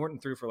Morton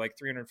threw for like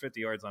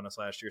 350 yards on us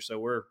last year. So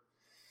we're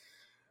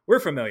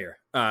familiar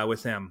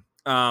with him.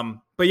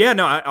 But yeah,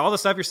 no, all the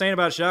stuff you're saying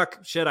about Shuck,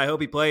 shit, I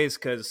hope he plays,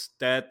 because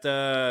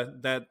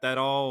that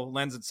all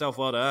lends itself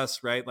well to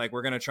us, right? Like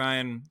we're gonna try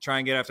and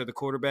get after the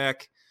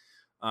quarterback.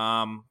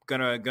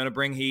 Gonna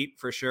bring heat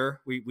for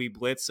sure. We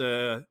blitz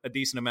a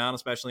decent amount,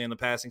 especially in the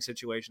passing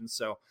situations.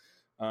 So,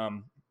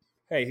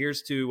 hey,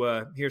 here's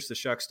to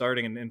Shuck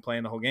starting and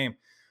playing the whole game.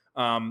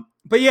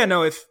 But yeah,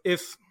 no, if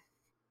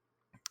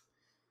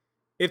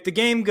the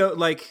game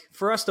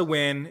for us to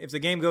win, if the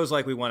game goes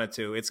like we want it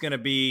to, it's gonna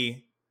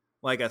be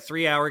like a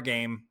 3-hour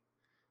game.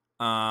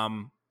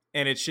 And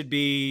it should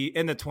be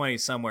in the 20s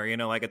somewhere,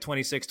 like a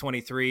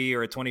 26-23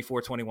 or a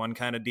 24-21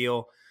 kind of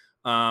deal.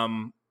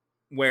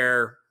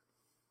 Where,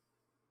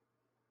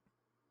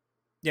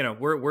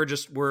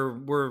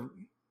 we're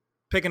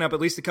picking up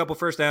at least a couple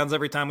first downs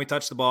every time we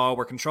touch the ball.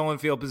 We're controlling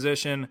field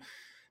position,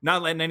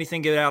 not letting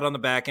anything get out on the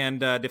back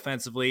end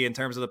defensively in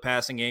terms of the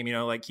passing game,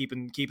 like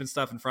keeping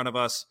stuff in front of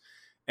us.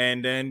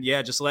 And then,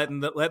 just letting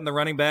the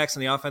running backs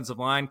and the offensive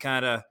line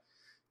kind of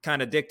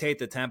dictate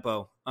the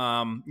tempo.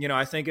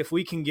 I think if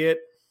we can get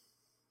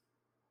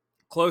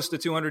close to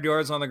 200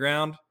 yards on the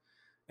ground,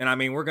 and I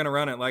mean, we're going to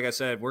run it, like I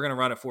said, we're going to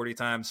run it 40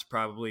 times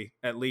probably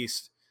at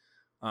least.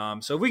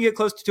 So if we can get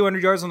close to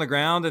 200 yards on the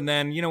ground, and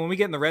then, when we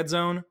get in the red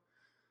zone,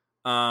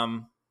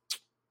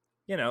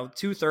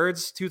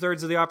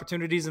 two-thirds of the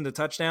opportunities into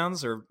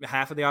touchdowns, or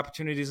half of the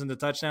opportunities into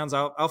touchdowns,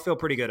 I'll feel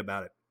pretty good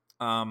about it.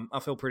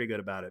 I'll feel pretty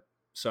good about it.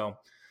 So,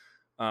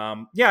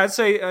 I'd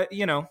say,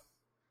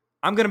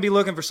 I'm going to be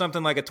looking for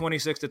something like a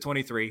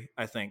 26-23,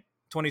 I think.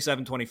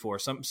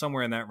 27-24,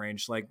 somewhere in that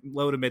range, like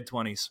low to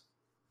mid-20s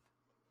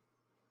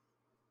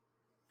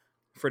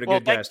for the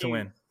good guys to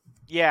win.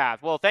 Yeah,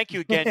 well, thank you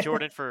again,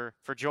 Jordan, for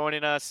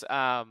joining us.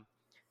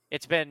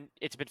 It's been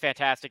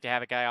fantastic to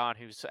have a guy on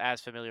who's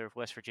as familiar with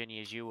West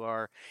Virginia as you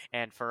are,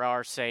 and for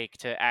our sake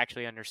to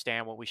actually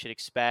understand what we should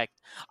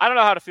expect. I don't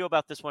know how to feel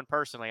about this one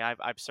personally.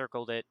 I've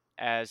circled it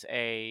as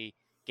a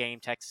game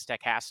Texas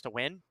Tech has to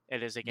win.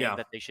 It is a game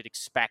that they should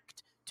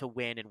expect to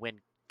win and win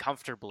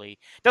comfortably.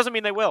 Doesn't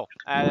mean they will,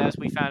 as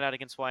we found out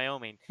against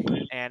Wyoming.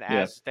 And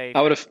as they,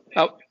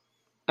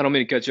 I don't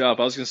mean to cut you off.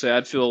 I was going to say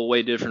I'd feel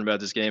way different about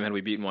this game had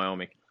we beaten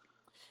Wyoming.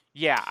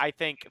 Yeah, I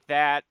think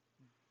that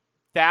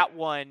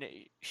one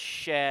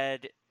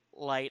shed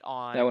light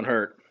on. That one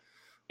hurt.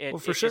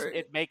 Sure.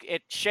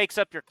 It shakes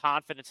up your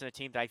confidence in a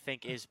team that I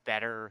think is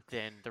better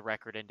than the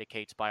record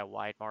indicates by a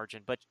wide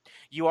margin. But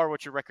you are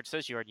what your record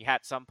says you are, and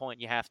at some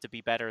point you have to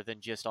be better than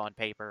just on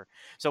paper.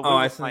 So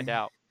we'll find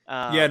out.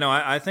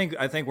 I think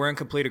we're in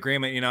complete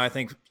agreement. I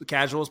think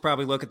casuals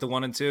probably look at the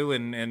 1 and 2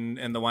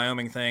 and the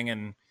Wyoming thing,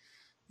 and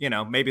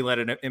maybe let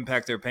it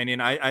impact their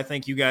opinion. I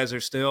think you guys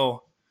are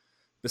still,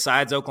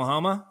 besides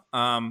Oklahoma,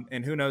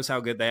 and who knows how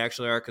good they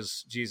actually are,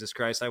 because Jesus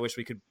Christ, I wish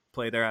we could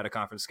play their out of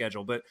conference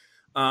schedule. But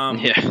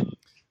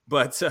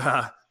but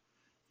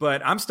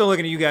I'm still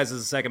looking at you guys as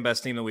the second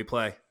best team that we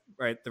play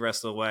right the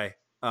rest of the way.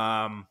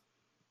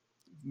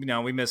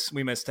 We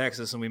miss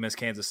Texas and we miss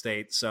Kansas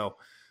State. So,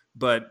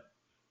 but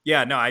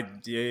yeah, no,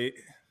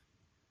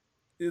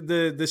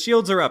 the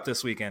shields are up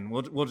this weekend.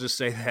 We'll just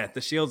say that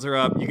the shields are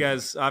up. You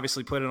guys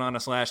obviously put it on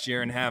us last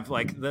year and have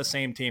like the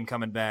same team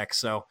coming back.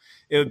 So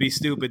it would be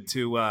stupid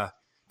to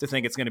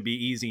think it's going to be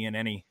easy in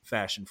any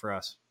fashion for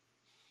us.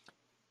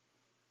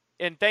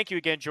 And thank you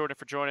again, Jordan,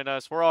 for joining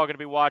us. We're all going to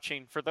be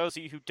watching. For those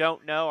of you who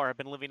don't know or have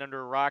been living under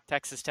a rock,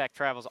 Texas Tech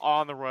travels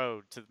on the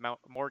road to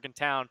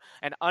Morgantown,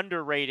 an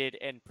underrated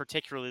and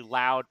particularly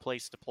loud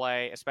place to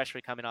play,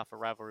 especially coming off a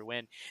rivalry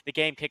win. The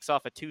game kicks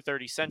off at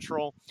 2:30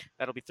 Central.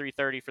 That'll be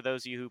 3:30 for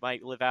those of you who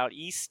might live out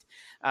east.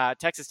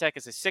 Texas Tech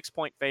is a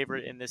 6-point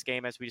favorite in this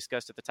game, as we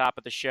discussed at the top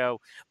of the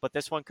show. But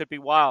this one could be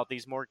wild.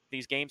 These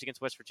games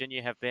against West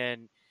Virginia have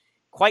been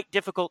quite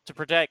difficult to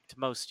predict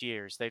most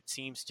years. That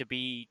seems to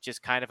be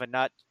just kind of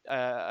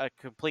a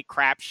complete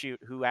crapshoot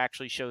who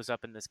actually shows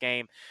up in this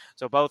game.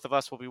 So both of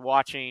us will be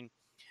watching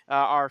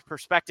our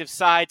prospective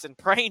sides and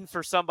praying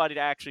for somebody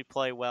to actually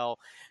play well.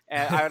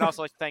 And I would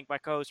also like to thank my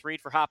co-host Reed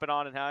for hopping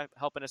on and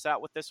helping us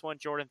out with this one.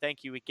 Jordan,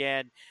 thank you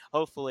again.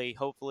 Hopefully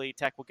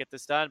Tech will get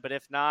this done. But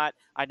if not,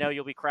 I know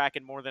you'll be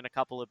cracking more than a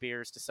couple of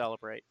beers to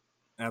celebrate.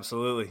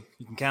 Absolutely.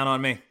 You can count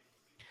on me.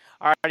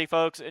 All righty,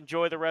 folks,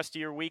 enjoy the rest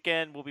of your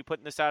weekend. We'll be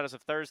putting this out as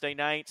of Thursday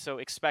night, so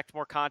expect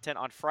more content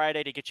on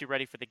Friday to get you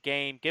ready for the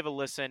game. Give a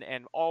listen,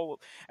 and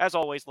as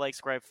always, like,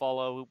 subscribe,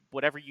 follow,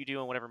 whatever you do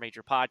on whatever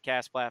major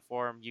podcast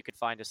platform, you can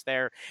find us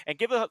there. And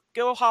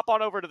go hop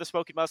on over to the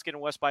Smoky Musket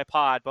and West by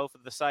Pod, both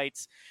of the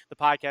sites. The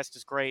podcast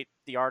is great.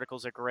 The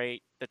articles are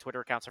great. The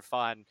Twitter accounts are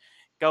fun.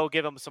 Go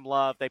give them some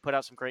love. They put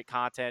out some great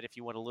content if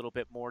you want a little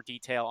bit more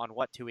detail on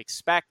what to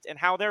expect and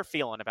how they're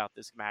feeling about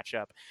this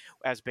matchup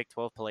as Big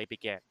 12 play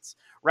begins.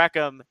 Wreck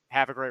 'em.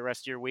 Have a great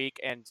rest of your week,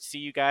 and see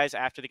you guys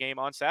after the game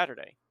on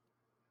Saturday.